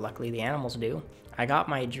squash, but luckily the animals do. I got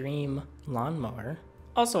my dream lawnmower,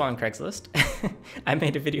 also on Craigslist. I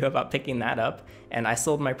made a video about picking that up, and I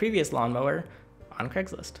sold my previous lawnmower on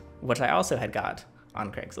Craigslist, which I also had got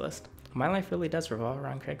on Craigslist. My life really does revolve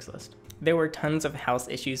around Craigslist. There were tons of house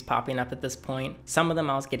issues popping up at this point. Some of them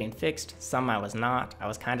I was getting fixed, some I was not. I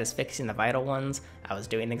was kind of just fixing the vital ones. I was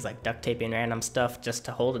doing things like duct taping random stuff just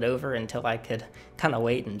to hold it over until I could kind of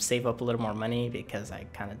wait and save up a little more money because I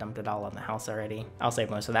kind of dumped it all on the house already. I'll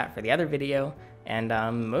save most of that for the other video. And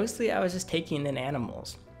mostly I was just taking in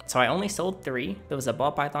animals. So I only sold 3. There was a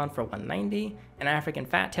ball python for $190, an African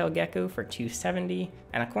fat-tailed gecko for $270,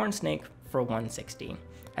 and a corn snake for $160.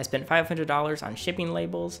 I spent $500 on shipping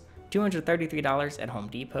labels, $233 at Home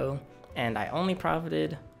Depot, and I only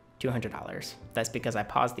profited $200. That's because I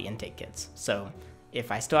paused the intake kits. So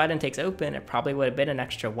if I still had intakes open, it probably would have been an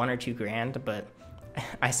extra 1 or 2 grand, but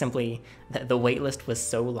I simply, the wait list was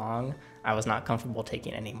so long, I was not comfortable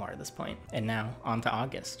taking any more at this point. And now, on to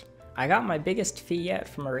August. I got my biggest fee yet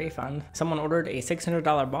from a refund. Someone ordered a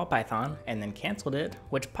 $600 ball python and then canceled it,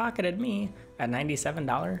 which pocketed me a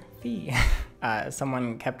 $97 fee.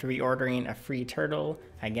 Someone kept reordering a free turtle,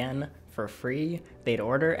 again, for free. They'd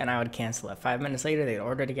order and I would cancel it. 5 minutes later, they'd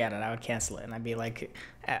order it again and I would cancel it. And I'd be like,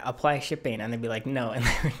 apply shipping, and they'd be like, no, and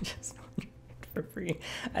they would just for free.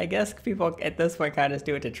 I guess people at this point kind of just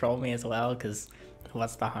do it to troll me as well, because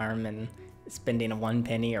what's the harm in spending 1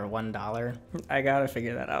 penny or $1? I gotta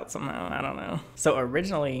figure that out somehow, I don't know. So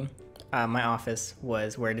originally, my office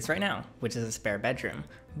was where it is right now, which is a spare bedroom.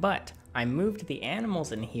 But I moved the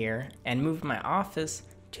animals in here and moved my office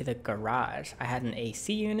to the garage. I had an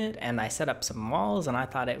AC unit and I set up some walls and I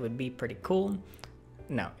thought it would be pretty cool.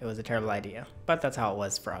 No, it was a terrible idea, but that's how it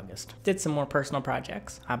was for August. Did some more personal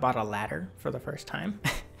projects. I bought a ladder for the first time.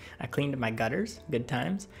 I cleaned my gutters, good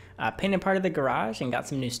times. Painted part of the garage and got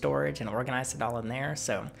some new storage and organized it all in there,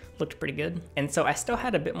 so looked pretty good. And so I still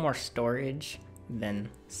had a bit more storage than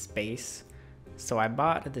space. So I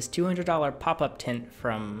bought this $200 pop-up tent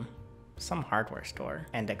from some hardware store,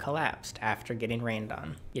 and it collapsed after getting rained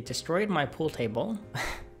on. It destroyed my pool table,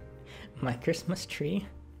 my Christmas tree,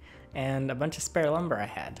 and a bunch of spare lumber I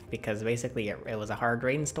had, because basically it was a hard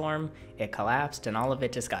rainstorm, it collapsed, and all of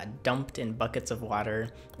it just got dumped in buckets of water,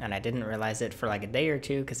 and I didn't realize it for like a day or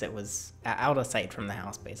two because it was out of sight from the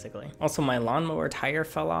house, basically. Also, my lawnmower tire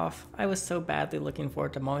fell off. I was so badly looking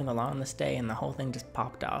forward to mowing the lawn this day, and the whole thing just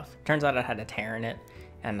popped off. Turns out I had a tear in it,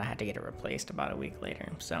 and I had to get it replaced about a week later.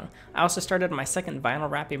 So I also started my second vinyl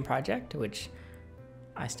wrapping project, which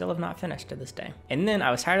I still have not finished to this day. And then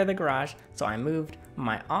I was tired of the garage, so I moved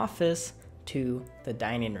my office to the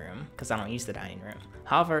dining room, because I don't use the dining room.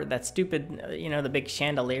 However, that stupid, the big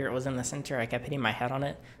chandelier was in the center. I kept hitting my head on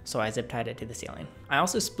it, so I zip tied it to the ceiling. I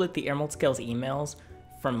also split the Emerald Scales emails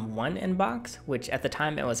from one inbox, which at the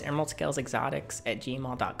time it was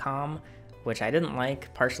emeraldscalesexotics@gmail.com, which I didn't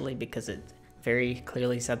like, partially because it very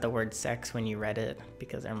clearly said the word sex when you read it,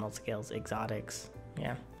 because Emerald Scales Exotics,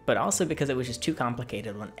 yeah. But also because it was just too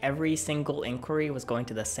complicated when every single inquiry was going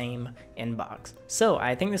to the same inbox. So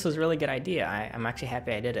I think this was a really good idea. I'm actually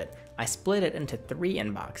happy I did it. I split it into 3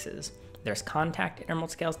 inboxes. There's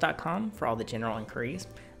contact@emeraldscales.com for all the general inquiries.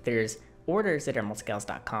 There's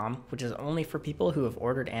orders@emeraldscales.com, which is only for people who have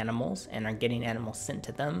ordered animals and are getting animals sent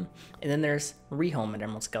to them. And then there's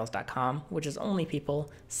rehome@emeraldscales.com, which is only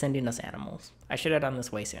people sending us animals. I should have done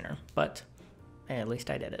this way sooner, but at least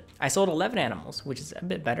I did it. I sold 11 animals, which is a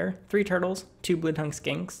bit better. 3 turtles, 2 blue tongue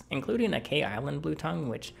skinks, including a K Island blue tongue,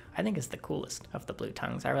 which I think is the coolest of the blue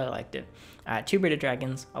tongues. I really liked it. 2 bearded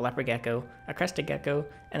dragons, a leopard gecko, a crested gecko,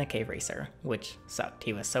 and a cave racer, which sucked.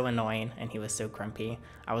 He was so annoying and he was so grumpy.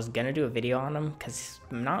 I was gonna do a video on him because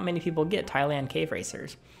not many people get Thailand cave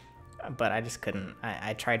racers, but I just couldn't.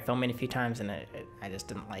 I tried filming a few times and I just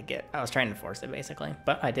didn't like it. I was trying to force it, basically.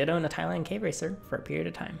 But I did own a Thailand cave racer for a period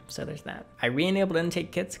of time, so there's that. I re-enabled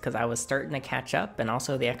intake kits because I was starting to catch up, and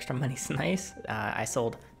also the extra money's nice. I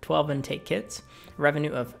sold 12 intake kits,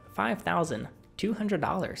 revenue of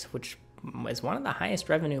 $5,200, which was one of the highest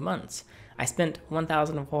revenue months. I spent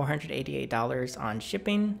 $1,488 on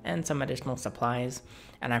shipping and some additional supplies,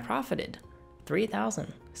 and I profited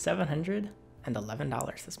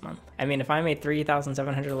 $3,711 this month. I mean, if I made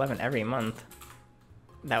 $3,711 every month,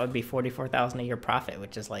 that would be $44,000 a year profit,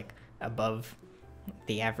 which is like above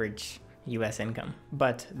the average US income.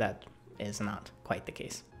 But that is not quite the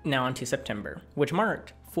case. Now on to September, which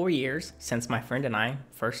marked 4 years since my friend and I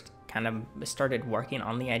first kind of started working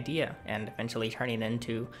on the idea and eventually turning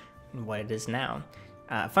into what it is now.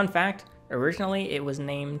 Fun fact, originally it was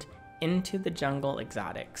named Into the Jungle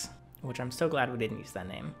Exotics, which I'm so glad we didn't use that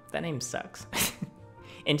name. That name sucks.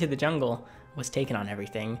 Into the Jungle was taken on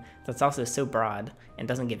everything. That's also so broad and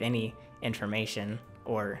doesn't give any information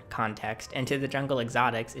or context. Into the Jungle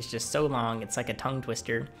Exotics is just so long, it's like a tongue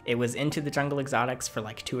twister. It was Into the Jungle Exotics for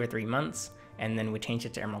like 2 or 3 months, and then we changed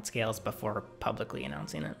it to Emerald Scales before publicly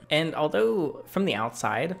announcing it. And although from the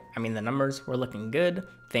outside, I mean, the numbers were looking good,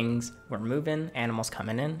 things were moving, animals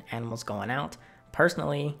coming in, animals going out,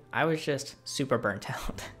 personally, I was just super burnt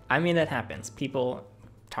out. I mean, it happens. People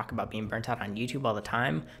talk about being burnt out on YouTube all the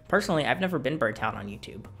time. Personally, I've never been burnt out on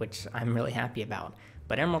YouTube, which I'm really happy about.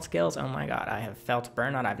 But Emerald Scales, oh my god, I have felt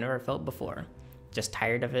burnout I've never felt before. Just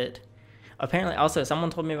tired of it. Apparently, also, someone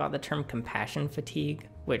told me about the term compassion fatigue,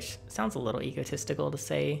 which sounds a little egotistical to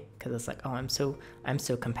say, because it's like, oh, I'm so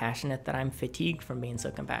compassionate that I'm fatigued from being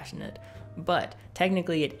so compassionate. But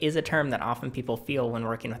technically, it is a term that often people feel when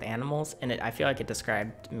working with animals, and I feel like it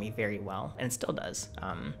described me very well, and it still does.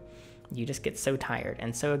 You just get so tired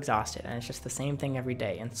and so exhausted, and it's just the same thing every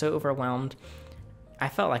day, and so overwhelmed. I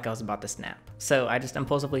felt like I was about to snap. So I just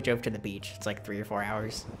impulsively drove to the beach. It's like 3 or 4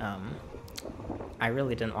 hours. I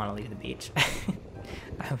really didn't want to leave the beach.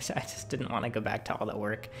 I just didn't want to go back to all that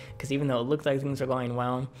work, because even though it looked like things were going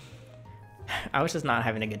well, I was just not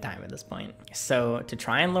having a good time at this point. So to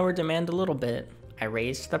try and lower demand a little bit, I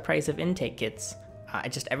raised the price of intake kits,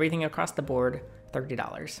 just everything across the board,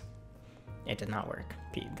 $30. It did not work.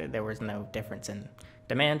 There was no difference in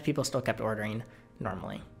demand. People still kept ordering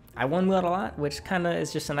normally. I one-wheeled a lot, which kind of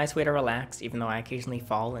is just a nice way to relax, even though I occasionally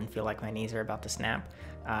fall and feel like my knees are about to snap.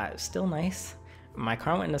 Still nice. My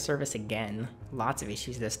car went into service again. Lots of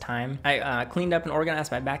issues this time. I cleaned up and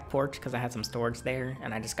organized my back porch because I had some storage there,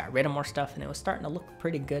 and I just got rid of more stuff, and it was starting to look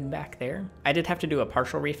pretty good back there. I did have to do a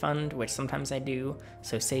partial refund, which sometimes I do.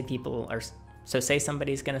 So say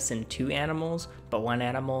somebody's gonna send 2 animals, but one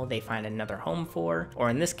animal they find another home for, or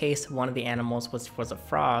in this case, one of the animals was a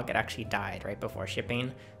frog. It actually died right before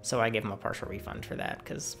shipping, so I gave them a partial refund for that,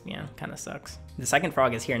 because, yeah, kind of sucks. The second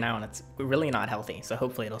frog is here now, and it's really not healthy, so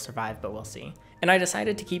hopefully it'll survive, but we'll see. And I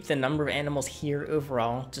decided to keep the number of animals here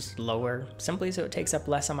overall just lower, simply so it takes up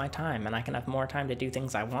less of my time, and I can have more time to do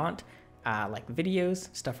things I want, like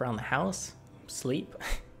videos, stuff around the house, sleep,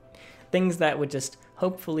 things that would just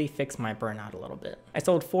hopefully fix my burnout a little bit. I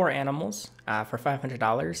sold 4 animals for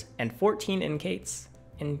 $500 and 14 intakes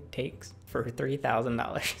for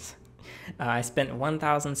 $3,000. I spent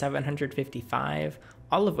 $1,755,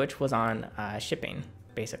 all of which was on shipping,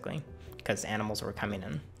 basically, because animals were coming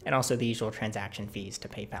in, and also the usual transaction fees to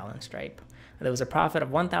PayPal and Stripe. There was a profit of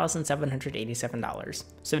 $1,787,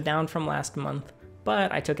 so down from last month,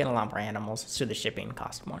 but I took in a lot more animals, so the shipping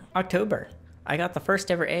cost more. October. I got the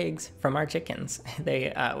first ever eggs from our chickens.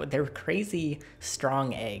 They're crazy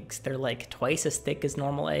strong eggs. They're like twice as thick as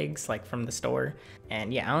normal eggs, like from the store.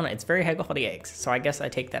 And yeah, I don't know, it's very high quality eggs. So I guess I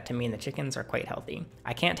take that to mean the chickens are quite healthy.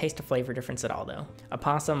 I can't taste a flavor difference at all though. A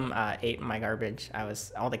possum ate my garbage.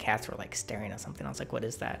 All the cats were like staring at something. I was like, what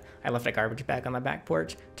is that? I left a garbage bag on the back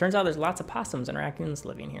porch. Turns out there's lots of possums and raccoons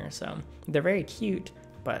living here. So they're very cute,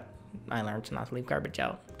 but I learned not to leave garbage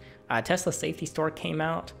out. Tesla safety store came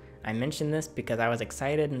out. I mentioned this because I was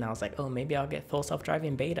excited and I was like, oh, maybe I'll get full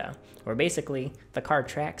self-driving beta, where basically the car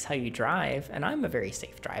tracks how you drive, and I'm a very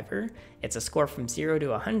safe driver. It's a score from 0 to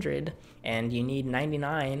 100, and you need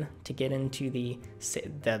 99 to get into the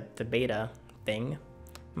beta thing.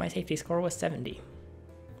 My safety score was 70.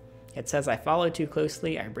 It says I follow too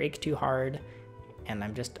closely, I brake too hard, and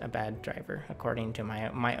I'm just a bad driver, according to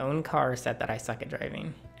my own car said that I suck at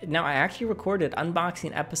driving. Now, I actually recorded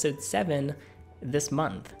unboxing episode 7 this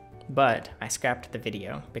month, but I scrapped the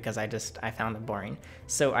video because I found it boring.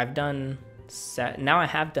 So now I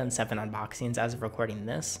have done 7 unboxings as of recording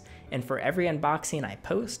this, and for every unboxing I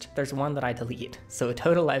post, there's one that I delete. So in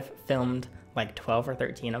total I've filmed like 12 or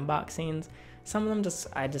 13 unboxings. Some of them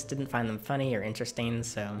I just didn't find them funny or interesting,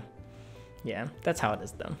 so yeah, that's how it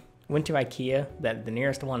is though. Went to IKEA, the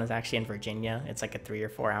nearest one is actually in Virginia. It's like a 3 or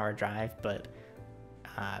 4 hour drive, but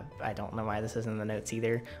I don't know why this is in the notes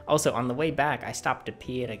either. Also, on the way back, I stopped to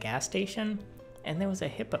pee at a gas station, and there was a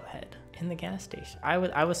hippo head in the gas station. I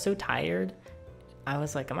was so tired, I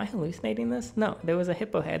was like, am I hallucinating this? No, there was a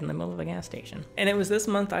hippo head in the middle of a gas station. And it was this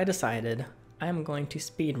month I decided I'm going to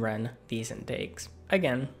speed run these intakes.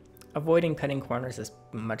 Again, avoiding cutting corners as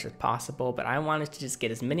much as possible, but I wanted to just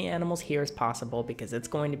get as many animals here as possible because it's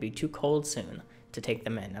going to be too cold soon to take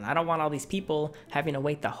them in, and I don't want all these people having to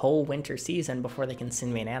wait the whole winter season before they can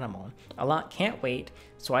send me an animal. A lot can't wait,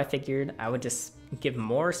 so I figured I would just give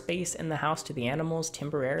more space in the house to the animals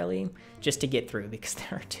temporarily just to get through because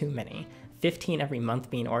there are too many. 15 every month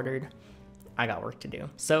being ordered. I got work to do.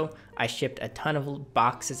 So I shipped a ton of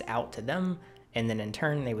boxes out to them, and then in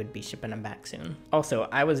turn they would be shipping them back soon. Also,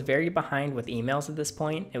 I was very behind with emails at this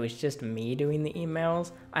point. It was just me doing the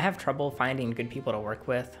emails. I have trouble finding good people to work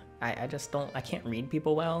with. I can't read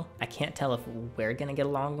people well. I can't tell if we're gonna get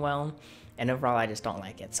along well, and overall I just don't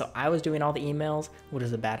like it. So I was doing all the emails, which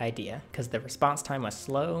was a bad idea because the response time was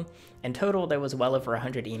slow. In total, there was well over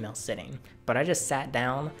 100 emails sitting, but I just sat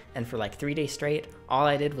down and for like 3 days straight, all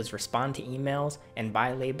I did was respond to emails and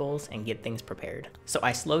buy labels and get things prepared. So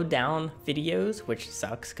I slowed down videos, which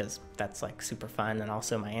sucks because that's like super fun and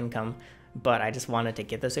also my income, but I just wanted to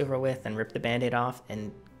get this over with and rip the band-aid off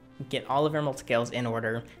and get all of Emerald Scales in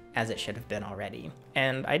order as it should have been already.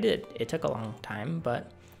 And I did. It took a long time,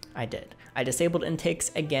 but I did. I disabled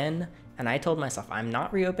intakes again, and I told myself I'm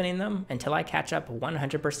not reopening them until I catch up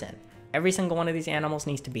 100%. Every single one of these animals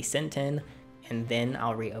needs to be sent in, and then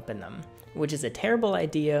I'll reopen them, which is a terrible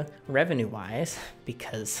idea revenue-wise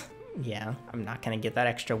because yeah, I'm not gonna get that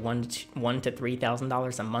extra $1,000 to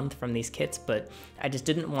 $3,000 a month from these kits, but I just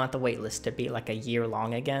didn't want the wait list to be like a year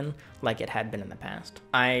long again, like it had been in the past.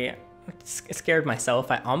 I scared myself.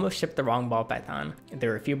 I almost shipped the wrong ball python.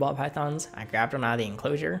 There were a few ball pythons. I grabbed one out of the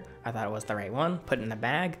enclosure. I thought it was the right one, put it in a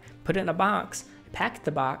bag, put it in a box, packed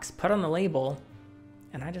the box, put on the label,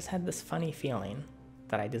 and I just had this funny feeling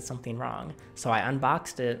that I did something wrong. So I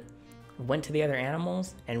unboxed it, went to the other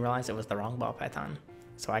animals, and realized it was the wrong ball python.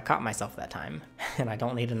 So I caught myself that time, and I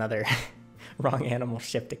don't need another wrong animal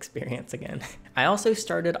shipped experience again. I also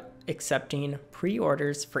started accepting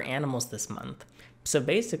pre-orders for animals this month. So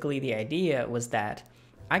basically the idea was that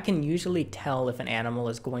I can usually tell if an animal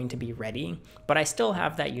is going to be ready, but I still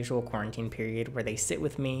have that usual quarantine period where they sit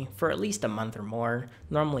with me for at least a month or more,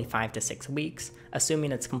 normally 5 to 6 weeks.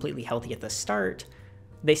 Assuming it's completely healthy at the start,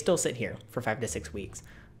 they still sit here for 5 to 6 weeks.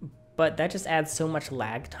 But that just adds so much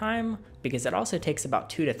lag time because it also takes about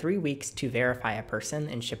 2 to 3 weeks to verify a person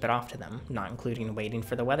and ship it off to them, not including waiting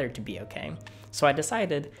for the weather to be okay. So I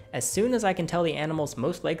decided as soon as I can tell the animal's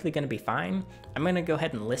most likely going to be fine, I'm going to go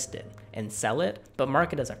ahead and list it and sell it, but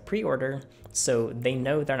mark it as a pre-order so they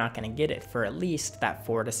know they're not going to get it for at least that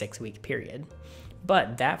 4 to 6 week period.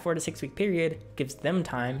 But that 4 to 6 week period gives them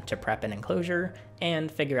time to prep an enclosure and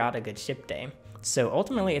figure out a good ship day. So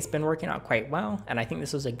ultimately it's been working out quite well, and I think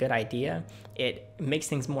this was a good idea. It makes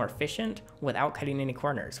things more efficient without cutting any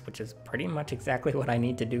corners, which is pretty much exactly what I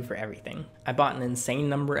need to do for everything. I bought an insane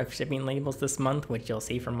number of shipping labels this month, which you'll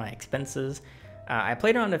see from my expenses. I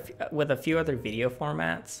played around with a few other video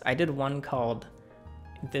formats. I did one called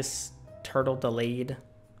 "This Turtle Delayed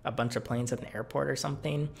a bunch of planes at an airport" or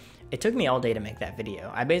something. It took me all day to make that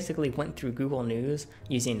video. I basically went through Google News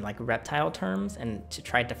using like reptile terms and to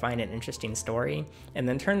try to find an interesting story and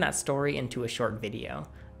then turn that story into a short video.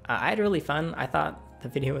 I had really fun. I thought the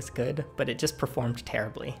video was good, but it just performed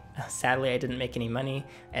terribly. Sadly, I didn't make any money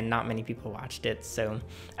and not many people watched it. So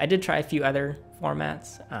I did try a few other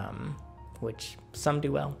formats, which some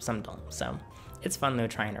do well, some don't. So it's fun though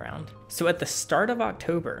trying around. So at the start of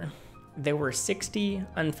October, there were 60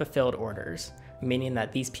 unfulfilled orders, meaning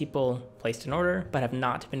that these people placed an order but have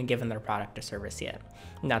not been given their product or service yet.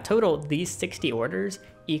 Now total, these 60 orders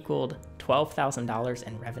equaled $12,000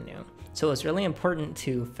 in revenue. So it was really important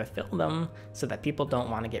to fulfill them so that people don't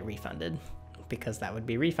want to get refunded, because that would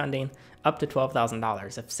be refunding up to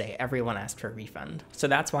 $12,000 if, say, everyone asked for a refund. So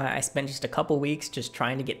that's why I spent just a couple weeks just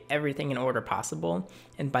trying to get everything in order possible.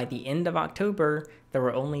 And by the end of October, there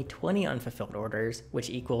were only 20 unfulfilled orders, which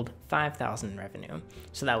equaled $5,000 in revenue.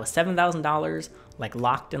 So that was $7,000, like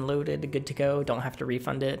locked and loaded, good to go. Don't have to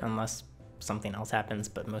refund it unless something else happens,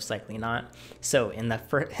 but most likely not. So in the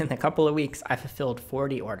couple of weeks, I fulfilled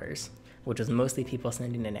 40 orders, which was mostly people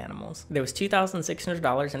sending in animals. There was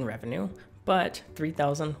 $2,600 in revenue, but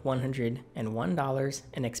 $3,101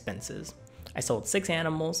 in expenses. I sold 6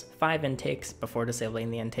 animals, 5 intakes before disabling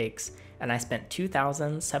the intakes, and I spent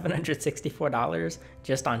 $2,764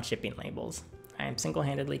 just on shipping labels. I am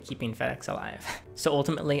single-handedly keeping FedEx alive. So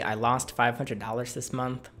ultimately, I lost $500 this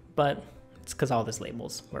month, but it's because all those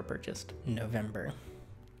labels were purchased. November.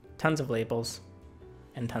 Tons of labels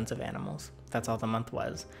and tons of animals. That's all the month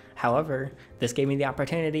was. However, this gave me the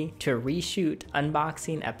opportunity to reshoot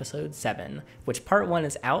unboxing episode 7, which part 1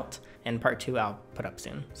 is out and part 2 I'll put up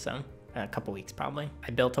soon. So a couple weeks probably.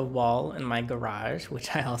 I built a wall in my garage,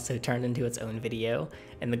 which I also turned into its own video.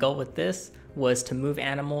 And the goal with this was to move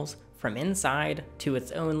animals from inside to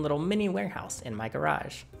its own little mini warehouse in my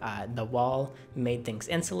garage. The wall made things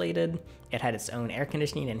insulated. It had its own air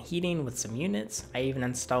conditioning and heating with some units. I even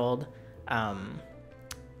installed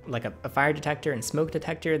like a fire detector and smoke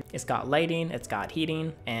detector. It's got lighting, it's got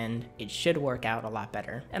heating, and it should work out a lot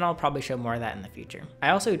better. And I'll probably show more of that in the future. I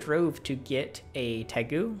also drove to get a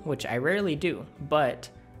tegu, which I rarely do, but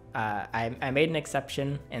I made an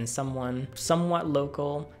exception, and someone somewhat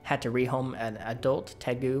local had to rehome an adult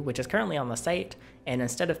tegu, which is currently on the site, and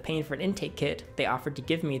instead of paying for an intake kit, they offered to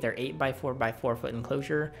give me their 8x4x4 foot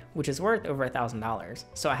enclosure, which is worth over $1,000.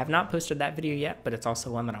 So I have not posted that video yet, but it's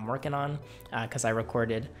also one that I'm working on because I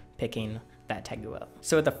recorded picking that tegu up.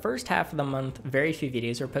 So the first half of the month, very few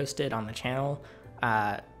videos were posted on the channel,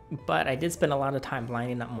 but I did spend a lot of time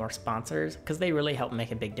lining up more sponsors because they really help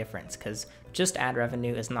make a big difference, because just ad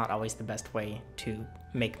revenue is not always the best way to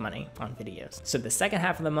make money on videos. So the second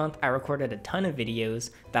half of the month, I recorded a ton of videos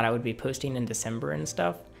that I would be posting in December and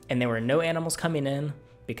stuff, and there were no animals coming in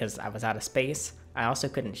because I was out of space. I also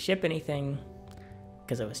couldn't ship anything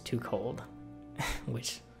because it was too cold,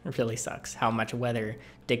 which really sucks how much weather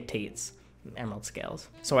dictates emerald scales.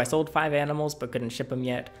 So I sold 5 animals but couldn't ship them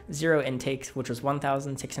yet, 0 intakes, which was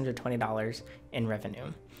 $1,620 in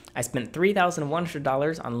revenue. I spent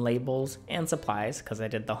 $3,100 on labels and supplies because I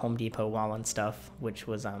did the Home Depot wall and stuff, which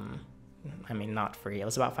was I mean, not free. It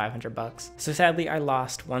was about $500. So sadly, I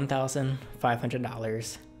lost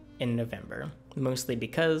 $1,500 in November, mostly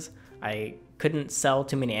because I couldn't sell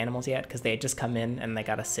too many animals yet because they had just come in and they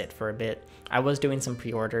gotta sit for a bit. I was doing some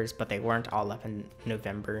pre-orders, but they weren't all up in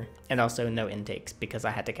November, and also no intakes because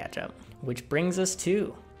I had to catch up. Which brings us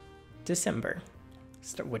to December,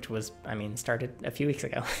 which was, I mean, started a few weeks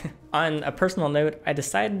ago. On a personal note, I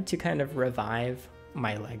decided to kind of revive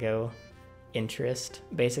my Lego interest.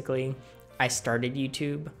 Basically, I started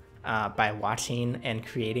YouTube by watching and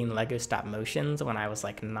creating Lego stop motions when I was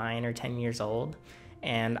like 9 or 10 years old.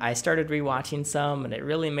 And I started rewatching some, and it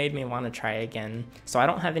really made me want to try again. So I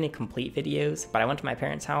don't have any complete videos, but I went to my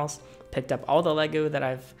parents' house, picked up all the Lego that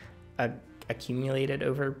I've accumulated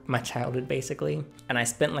over my childhood basically, and I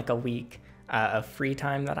spent like a week of free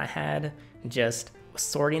time that I had just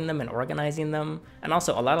sorting them and organizing them. And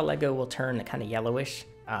also a lot of Lego will turn kind of yellowish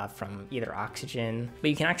from either oxygen, but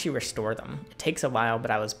you can actually restore them. It takes a while,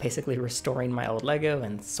 but I was basically restoring my old Lego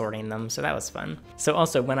and sorting them, so that was fun. So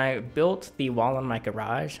also, when I built the wall in my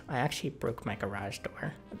garage, I actually broke my garage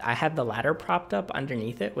door. I had the ladder propped up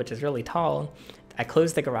underneath it, which is really tall. I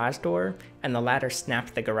closed the garage door, and the ladder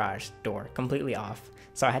snapped the garage door completely off.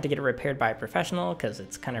 So I had to get it repaired by a professional, because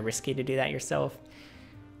it's kind of risky to do that yourself.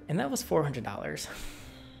 And that was $400.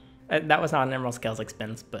 That was not an Emerald Scales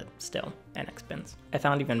expense, but still an expense. I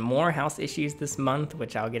found even more house issues this month,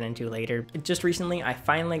 which I'll get into later. Just recently, I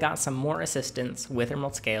finally got some more assistance with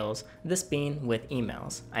Emerald Scales, this being with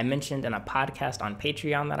emails. I mentioned in a podcast on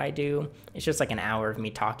Patreon that I do. It's just like an hour of me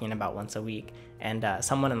talking about once a week. And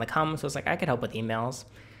someone in the comments was like, I could help with emails.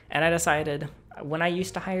 And I decided, when I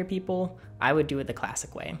used to hire people, I would do it the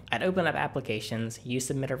classic way. I'd open up applications, you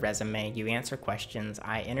submit a resume, you answer questions,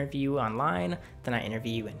 I interview you online, then I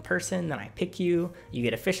interview you in person, then I pick you, you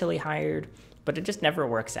get officially hired, but it just never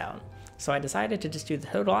works out. So I decided to just do the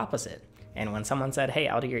total opposite. And when someone said, hey,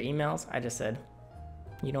 I'll do your emails, I just said,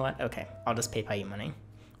 you know what, okay, I'll just pay you money.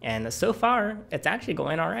 And so far, it's actually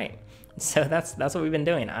going all right. So that's what we've been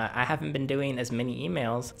doing. I haven't been doing as many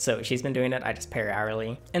emails, so she's been doing it, I just pay her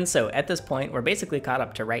hourly. And so at this point, we're basically caught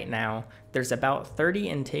up to right now. There's about 30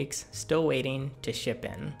 intakes still waiting to ship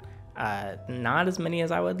in. Not as many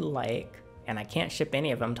as I would like, and I can't ship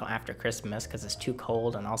any of them till after Christmas because it's too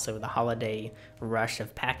cold, and also the holiday rush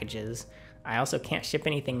of packages. I also can't ship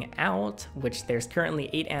anything out, which there's currently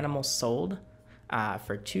 8 animals sold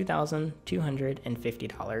for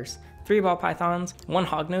 $2,250. 3 ball pythons, 1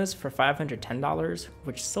 hognose for $510,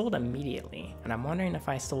 which sold immediately, and I'm wondering if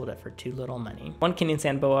I sold it for too little money. 1 Kenyan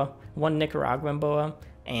sand boa, 1 Nicaraguan boa,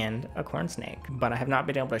 and a corn snake, but I have not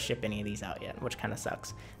been able to ship any of these out yet, which kind of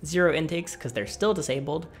sucks. 0 intakes because they're still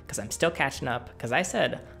disabled, because I'm still catching up, because I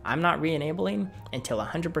said I'm not re-enabling until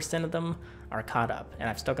 100% of them are caught up, and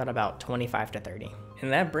I've still got about 25 to 30.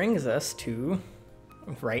 And that brings us to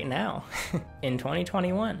right now. In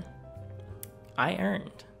 2021, I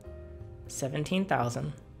earned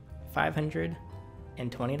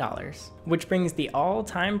 $17,520, which brings the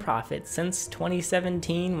all-time profit since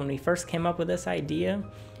 2017 when we first came up with this idea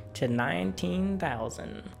to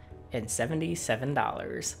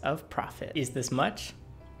 $19,077 of profit. Is this much?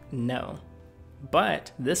 No.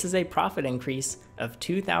 But this is a profit increase of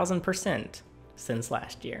 2,000% since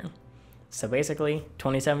last year. So basically,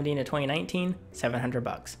 2017 to 2019,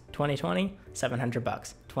 $700. 2020,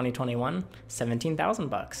 $700. 2021,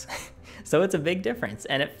 $17,000. So it's a big difference,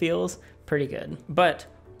 and it feels pretty good. But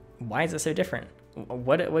why is it so different?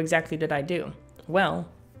 What exactly did I do? Well,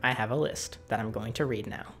 I have a list that I'm going to read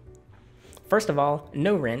now. First of all,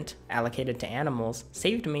 no rent allocated to animals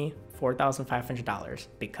saved me $4,500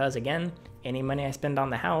 because, again, any money I spend on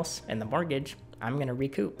the house and the mortgage, I'm going to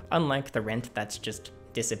recoup, unlike the rent that's just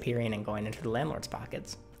disappearing and going into the landlord's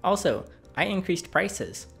pockets. Also, I increased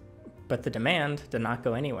prices, but the demand did not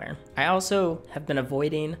go anywhere. I also have been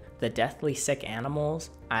avoiding the deathly sick animals.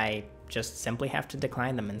 I just simply have to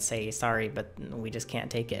decline them and say, sorry, but we just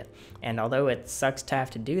can't take it. And although it sucks to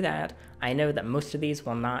have to do that, I know that most of these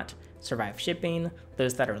will not survive shipping.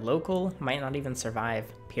 Those that are local might not even survive,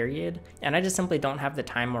 period. And I just simply don't have the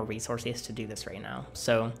time or resources to do this right now.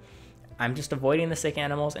 So I'm just avoiding the sick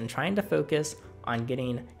animals and trying to focus on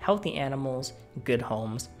getting healthy animals good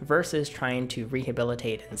homes versus trying to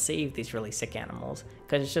rehabilitate and save these really sick animals,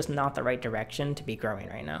 because it's just not the right direction to be growing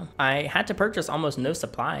right now. I had to purchase almost no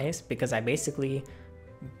supplies because I basically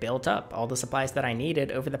built up all the supplies that I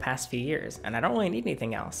needed over the past few years, and I don't really need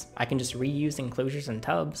anything else. I can just reuse enclosures and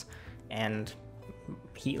tubs and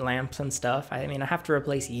heat lamps and stuff. I mean, I have to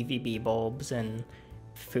replace EVB bulbs and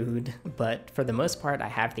food, but for the most part, I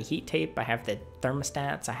have the heat tape, I have the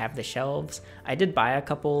thermostats, I have the shelves. I did buy a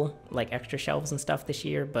couple like extra shelves and stuff this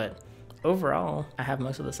year, but overall, I have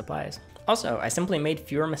most of the supplies. Also, I simply made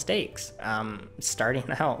fewer mistakes. Starting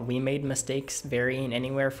out, we made mistakes varying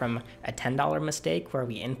anywhere from a $10 mistake where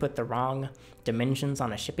we input the wrong dimensions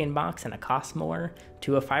on a shipping box and it costs more,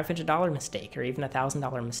 to a $500 mistake or even a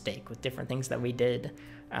 $1,000 mistake with different things that we did.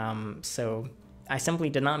 So I simply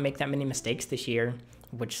did not make that many mistakes this year.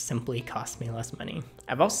 which simply costs me less money.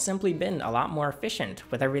 I've also simply been a lot more efficient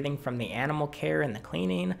with everything from the animal care and the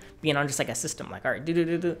cleaning, being on just like a system, like, all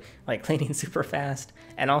right, like cleaning super fast,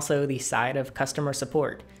 and also the side of customer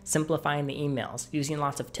support, simplifying the emails, using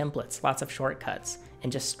lots of templates, lots of shortcuts,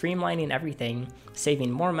 and just streamlining everything,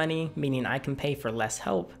 saving more money, meaning I can pay for less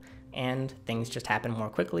help, and things just happen more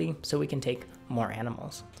quickly so we can take more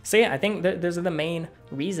animals. So yeah, I think those are the main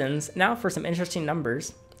reasons. Now for some interesting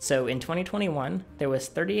numbers. So in 2021, there was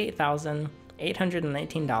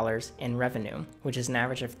 $38,819 in revenue, which is an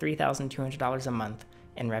average of $3,200 a month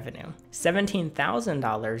in revenue.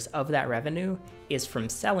 $17,000 of that revenue is from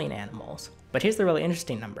selling animals. But here's the really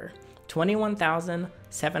interesting number.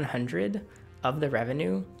 $21,700 of the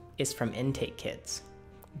revenue is from intake kits.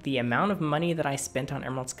 The amount of money that I spent on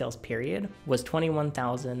Emerald Scales period was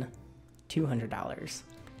 $21,200.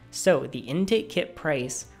 So the intake kit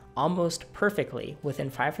price almost perfectly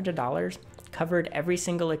within $500 covered every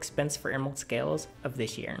single expense for Emerald Scales of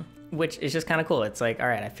this year, which is just kind of cool. It's like, all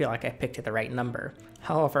right, I feel like I picked the right number.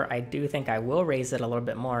 However, I do think I will raise it a little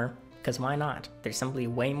bit more, because why not? There's simply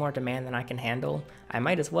way more demand than I can handle. I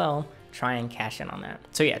might as well try and cash in on that.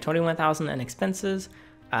 So yeah, $21,000 in expenses.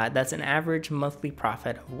 That's an average monthly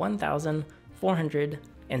profit of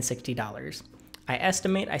 $1,460. I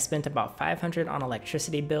estimate I spent about $500 on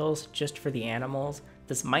electricity bills just for the animals.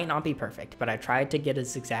 This might not be perfect, but I tried to get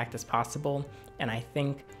as exact as possible, and I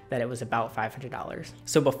think that it was about $500.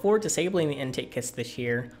 So before disabling the intake kits this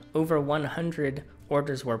year, over 100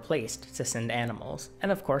 orders were placed to send animals.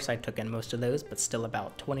 And of course I took in most of those, but still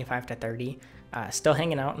about 25 to 30, still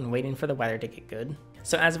hanging out and waiting for the weather to get good.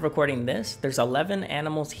 So as of recording this, there's 11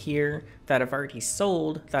 animals here that have already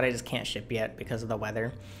sold that I just can't ship yet because of the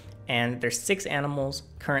weather. And there's 6 animals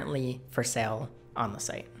currently for sale on the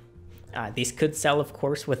site. These could sell, of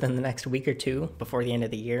course, within the next week or two before the end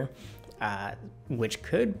of the year, which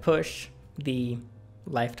could push the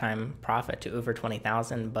lifetime profit to over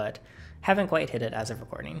 20,000, but haven't quite hit it as of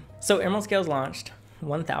recording. So Emerald Scales launched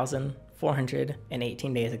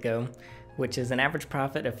 1,418 days ago, which is an average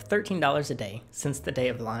profit of $13 a day since the day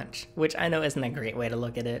of launch, which I know isn't a great way to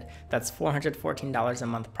look at it. That's $414 a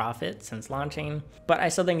month profit since launching, but I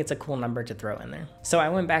still think it's a cool number to throw in there. So I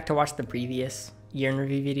went back to watch the previous year in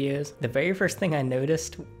review videos. The very first thing I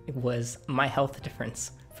noticed was my health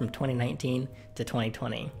difference from 2019 to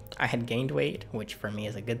 2020. I had gained weight, which for me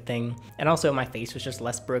is a good thing. And also my face was just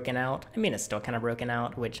less broken out. I mean, it's still kind of broken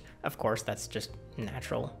out, which of course that's just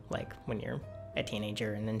natural, like when you're a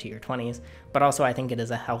teenager and into your 20s, but also I think it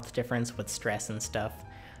is a health difference with stress and stuff.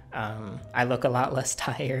 I look a lot less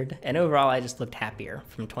tired, and overall I just looked happier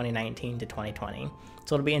from 2019 to 2020.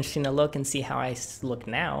 So it'll be interesting to look and see how I look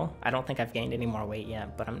now. I don't think I've gained any more weight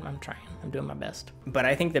yet, but I'm trying. I'm doing my best. But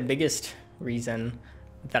I think the biggest reason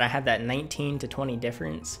that I had that 19 to 20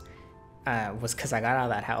 difference was because I got out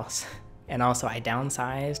of that house. And also I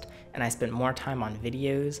downsized and I spent more time on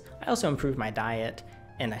videos. I also improved my diet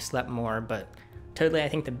and I slept more, but totally I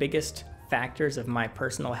think the biggest factors of my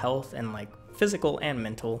personal health and like physical and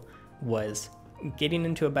mental was getting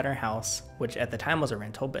into a better house, which at the time was a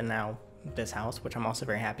rental, but now this house, which I'm also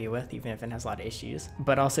very happy with, even if it has a lot of issues,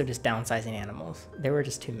 but also just downsizing animals. There were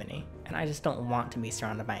just too many, and I just don't want to be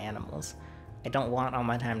surrounded by animals. I don't want all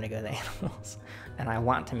my time to go to animals, and I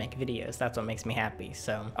want to make videos. That's what makes me happy.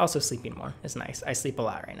 So also sleeping more is nice. I sleep a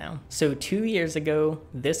lot right now. So 2 years ago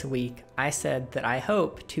this week, I said that I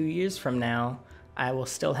hope 2 years from now, I will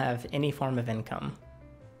still have any form of income.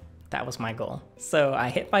 That was my goal. So I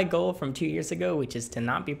hit my goal from 2 years ago, which is to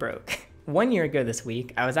not be broke. 1 year ago this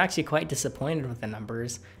week, I was actually quite disappointed with the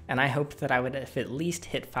numbers, and I hoped that I would have at least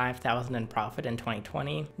hit 5,000 in profit in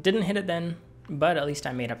 2020. Didn't hit it then, but at least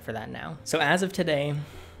I made up for that now. So as of today,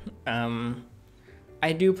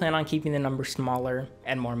 I do plan on keeping the numbers smaller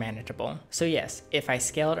and more manageable. So yes, if I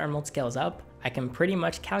scaled Emerald Scales up, I can pretty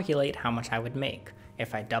much calculate how much I would make.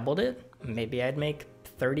 If I doubled it, maybe I'd make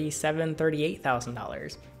 $37,000,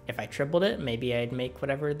 $38,000. If I tripled it, maybe I'd make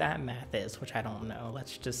whatever that math is, which I don't know.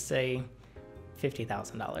 Let's just say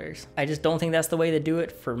 $50,000. I just don't think that's the way to do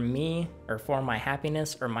it for me or for my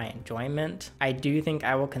happiness or my enjoyment. I do think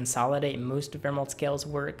I will consolidate most of Emerald Scales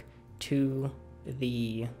work to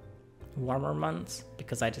the warmer months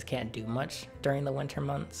because I just can't do much during the winter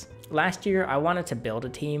months. Last year, I wanted to build a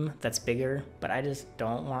team that's bigger, but I just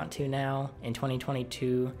don't want to now. In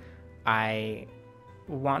 2022, I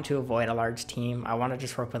want to avoid a large team. I want to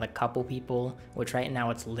just work with a couple people, which right now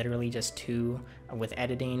it's literally just 2 with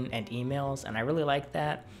editing and emails, and I really like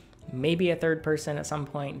that. Maybe a third person at some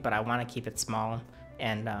point, but I want to keep it small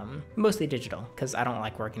and mostly digital because I don't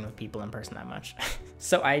like working with people in person that much.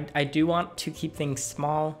 So I do want to keep things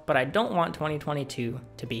small, but I don't want 2022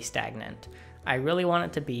 to be stagnant. I really want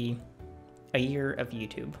it to be a year of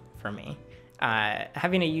YouTube for me.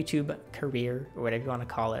 Having a YouTube career, or whatever you want to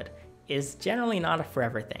call it, is generally not a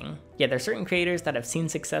forever thing. Yeah, there's certain creators that have seen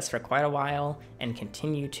success for quite a while and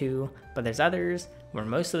continue to, but there's others where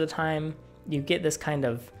most of the time you get this kind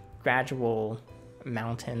of gradual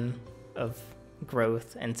mountain of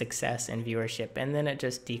growth and success and viewership, and then it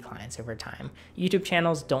just declines over time. YouTube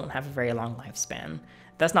channels don't have a very long lifespan.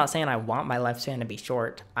 That's not saying I want my lifespan to be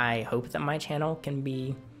short. I hope that my channel can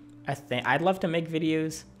be a thing. I'd love to make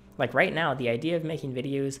videos. Like right now, the idea of making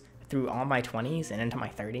videos through all my 20s and into my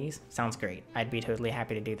 30s sounds great. I'd be totally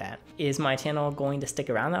happy to do that. Is my channel going to stick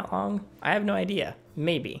around that long? I have no idea.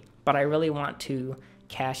 Maybe. But I really want to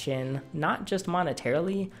cash in, not just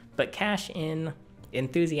monetarily, but cash in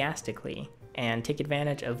enthusiastically and take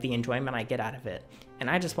advantage of the enjoyment I get out of it. And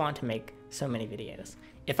I just want to make so many videos.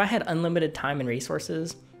 If I had unlimited time and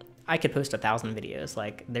resources, I could post 1,000 videos.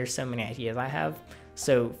 Like, there's so many ideas I have.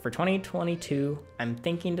 So for 2022, I'm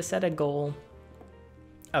thinking to set a goal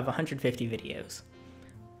of 150 videos.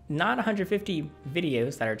 Not 150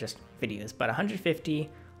 videos that are just videos, but 150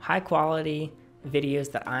 high quality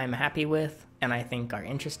videos that I'm happy with and I think are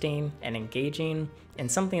interesting and engaging and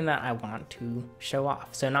something that I want to show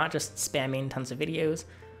off. So not just spamming tons of videos,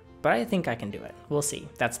 but I think I can do it. We'll see.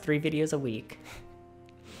 That's 3 videos a week.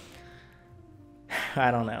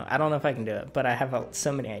 I don't know. I don't know if I can do it, but I have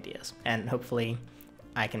so many ideas and hopefully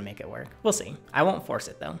I can make it work. We'll see. I won't force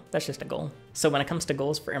it though. That's just a goal. So when it comes to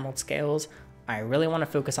goals for Emerald Scales, I really want to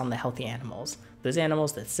focus on the healthy animals. Those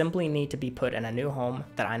animals that simply need to be put in a new home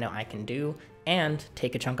that I know I can do and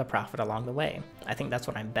take a chunk of profit along the way. I think that's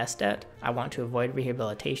what I'm best at. I want to avoid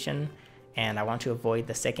rehabilitation and I want to avoid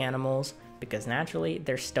the sick animals because naturally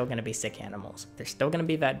there's still going to be sick animals. There's still going to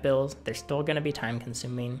be vet bills. There's still going to be time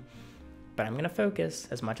consuming, but I'm going to focus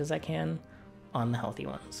as much as I can on the healthy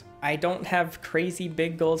ones. I don't have crazy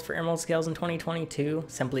big goals for Emerald Scales in 2022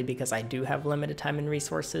 simply because I do have limited time and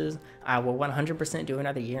resources. I will 100% do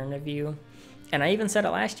another year in review. And I even said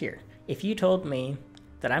it last year. If you told me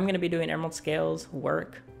that I'm going to be doing Emerald Scales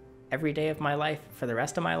work every day of my life for the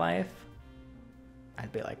rest of my life,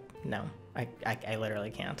 I'd be like, no, I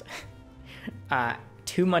literally can't.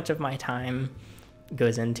 Too much of my time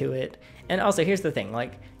goes into it. And also here's the thing,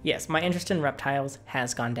 like, yes, my interest in reptiles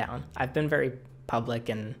has gone down. I've been very public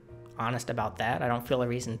and honest about that. I don't feel a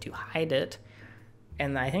reason to hide it.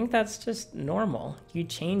 And I think that's just normal. You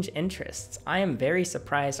change interests. I am very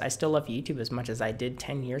surprised I still love YouTube as much as I did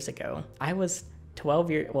 10 years ago. I was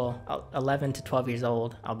 11 to 12 years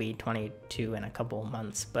old. I'll be 22 in a couple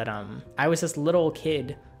months. But I was this little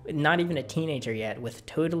kid, not even a teenager yet, with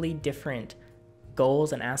totally different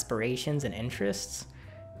goals and aspirations and interests.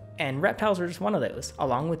 And reptiles are just one of those,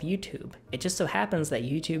 along with YouTube. It just so happens that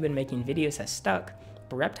YouTube and making videos has stuck,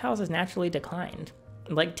 but reptiles has naturally declined.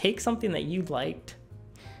 Like, take something that you liked.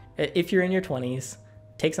 If you're in your 20s,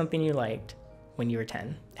 take something you liked when you were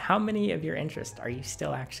 10. How many of your interests are you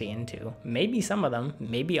still actually into? Maybe some of them,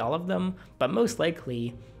 maybe all of them, but most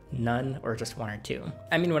likely none or just 1 or 2.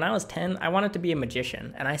 I mean, when I was 10, I wanted to be a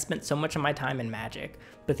magician, and I spent so much of my time in magic.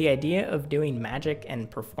 But the idea of doing magic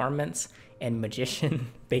and performance and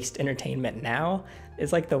magician-based entertainment now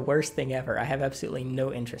is like the worst thing ever. I have absolutely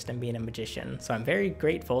no interest in being a magician. So I'm very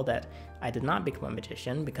grateful that I did not become a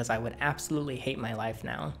magician because I would absolutely hate my life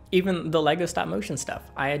now. Even the Lego stop motion stuff.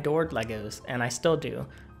 I adored Legos, and I still do,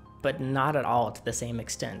 but not at all to the same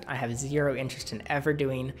extent. I have zero interest in ever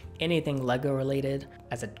doing anything Lego related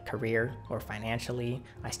as a career or financially.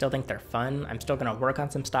 I still think they're fun. I'm still gonna work on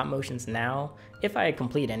some stop motions now. If I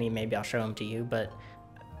complete any, maybe I'll show them to you, but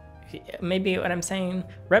maybe what I'm saying,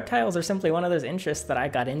 reptiles are simply one of those interests that I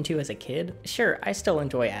got into as a kid. Sure, I still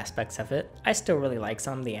enjoy aspects of it. I still really like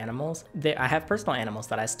some of the animals. I have personal animals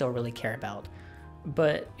that I still really care about.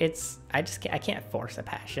 But I can't force a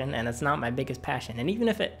passion, and it's not my biggest passion. And even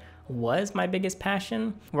if it was my biggest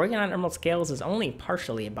passion, working on Emerald Scales is only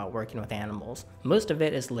partially about working with animals. Most of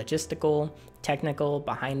it is logistical, technical,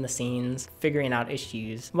 behind the scenes, figuring out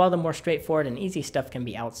issues, while the more straightforward and easy stuff can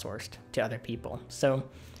be outsourced to other people. So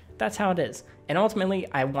that's how it is. And ultimately,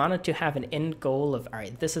 I wanted to have an end goal of, all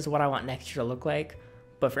right, this is what I want next year to look like.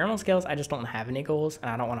 But for Emerald Scales, I just don't have any goals,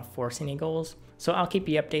 and I don't want to force any goals. So I'll keep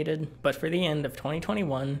you updated. But for the end of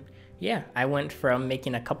 2021, yeah, I went from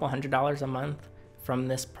making a couple $100s a month from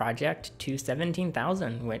this project to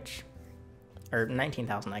 17,000, or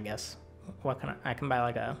 19,000, I guess. I can buy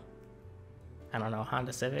like a, I don't know,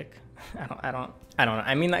 Honda Civic. I don't know.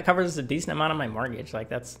 I mean, that covers a decent amount of my mortgage. Like,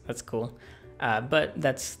 that's cool. But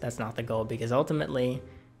that's not the goal, because ultimately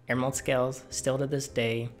Emerald Scales still to this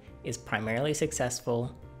day is primarily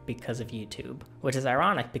successful because of YouTube, which is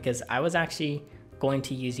ironic because I was actually going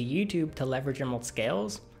to use YouTube to leverage Emerald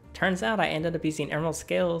Scales. Turns out I ended up using Emerald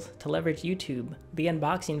Scales to leverage YouTube. The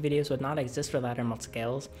unboxing videos would not exist without Emerald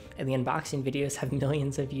Scales, and the unboxing videos have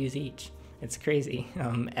millions of views each. It's crazy.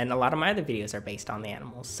 And a lot of my other videos are based on the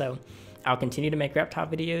animals. So I'll continue to make reptile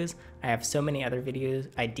videos. I have so many other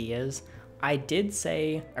videos ideas. I did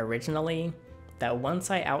say originally that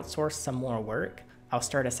once I outsource some more work, I'll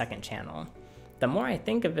start a second channel. The more I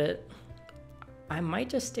think of it, I might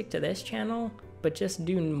just stick to this channel, but just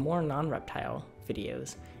do more non-reptile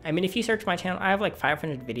videos. I mean, if you search my channel, I have like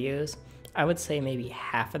 500 videos. I would say maybe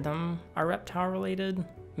half of them are reptile related,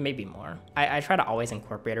 maybe more. I try to always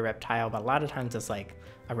incorporate a reptile, but a lot of times it's like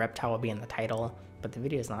a reptile will be in the title, but the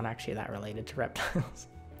video is not actually that related to reptiles.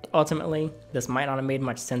 Ultimately, this might not have made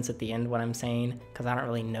much sense at the end what I'm saying, because I don't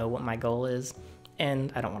really know what my goal is,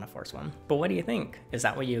 and I don't want to force one. But what do you think? Is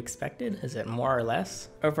that what you expected? Is it more or less?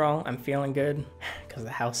 Overall, I'm feeling good because the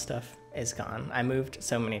house stuff is gone. I moved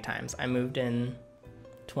so many times. I moved in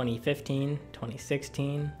 2015,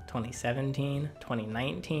 2016, 2017,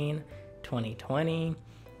 2019, 2020,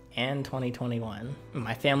 and 2021.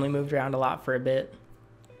 My family moved around a lot for a bit,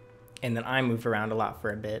 and then I moved around a lot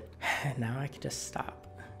for a bit. And now I can just stop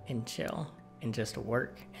and chill and just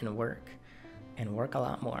work and work and work a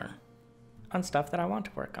lot more on stuff that I want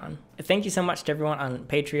to work on. Thank you so much to everyone on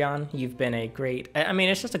Patreon. You've been a great, I mean,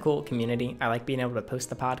 it's just a cool community. I like being able to post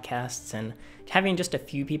the podcasts, and having just a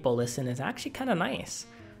few people listen is actually kind of nice.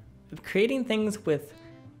 Creating things with,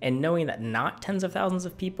 and knowing that not tens of thousands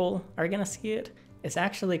of people are gonna see it is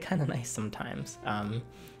actually kind of nice sometimes.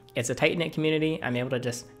 It's a tight-knit community. I'm able to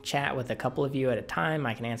just chat with a couple of you at a time.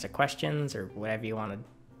 I can answer questions or whatever you want to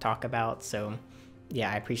talk about. So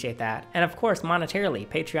yeah, I appreciate that. And of course, monetarily,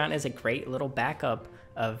 Patreon is a great little backup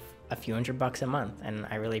of a few $100 a month, and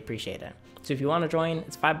I really appreciate it. So if you want to join,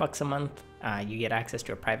 it's $5 a month. You get access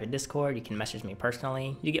to a private Discord. You can message me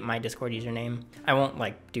personally. You get my Discord username. I won't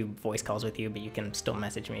like do voice calls with you, but you can still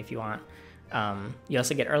message me if you want. You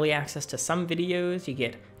also get early access to some videos. You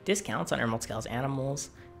get discounts on Emerald Scales animals,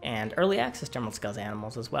 and early access to Emerald Scales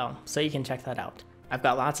animals as well. So you can check that out. I've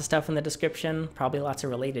got lots of stuff in the description, probably lots of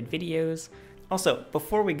related videos. Also,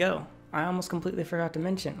 before we go, I almost completely forgot to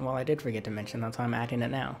mention, well, I did forget to mention, that's why I'm adding it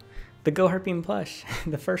now. The Go Herping plush,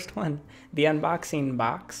 the first one, the unboxing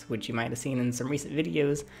box, which you might have seen in some recent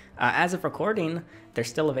videos. As of recording, they're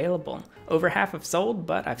still available. Over half have sold,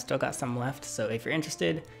 but I've still got some left. So if you're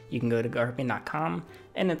interested, you can go to goherping.com,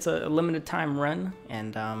 and it's a limited time run.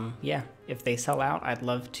 And yeah, if they sell out, I'd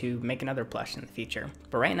love to make another plush in the future.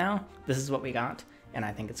 But right now, this is what we got, and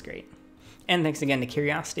I think it's great. And thanks again to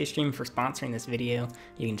CuriosityStream for sponsoring this video.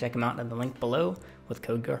 You can check them out in the link below with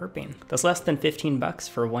code GoHerping. That's less than $15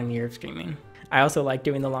 for 1 year of streaming. I also like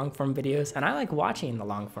doing the long form videos, and I like watching the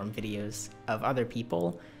long form videos of other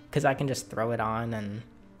people because I can just throw it on and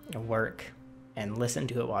work and listen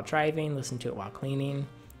to it while driving, listen to it while cleaning,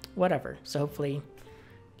 whatever. So hopefully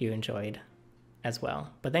you enjoyed as well.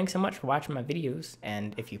 But thanks so much for watching my videos,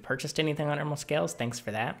 and if you purchased anything on Emerald Scales, thanks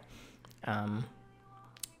for that.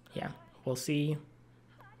 Yeah. We'll see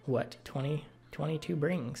what 2022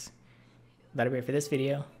 brings. That'll be it for this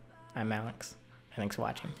video. I'm Alex, and thanks for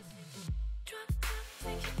watching.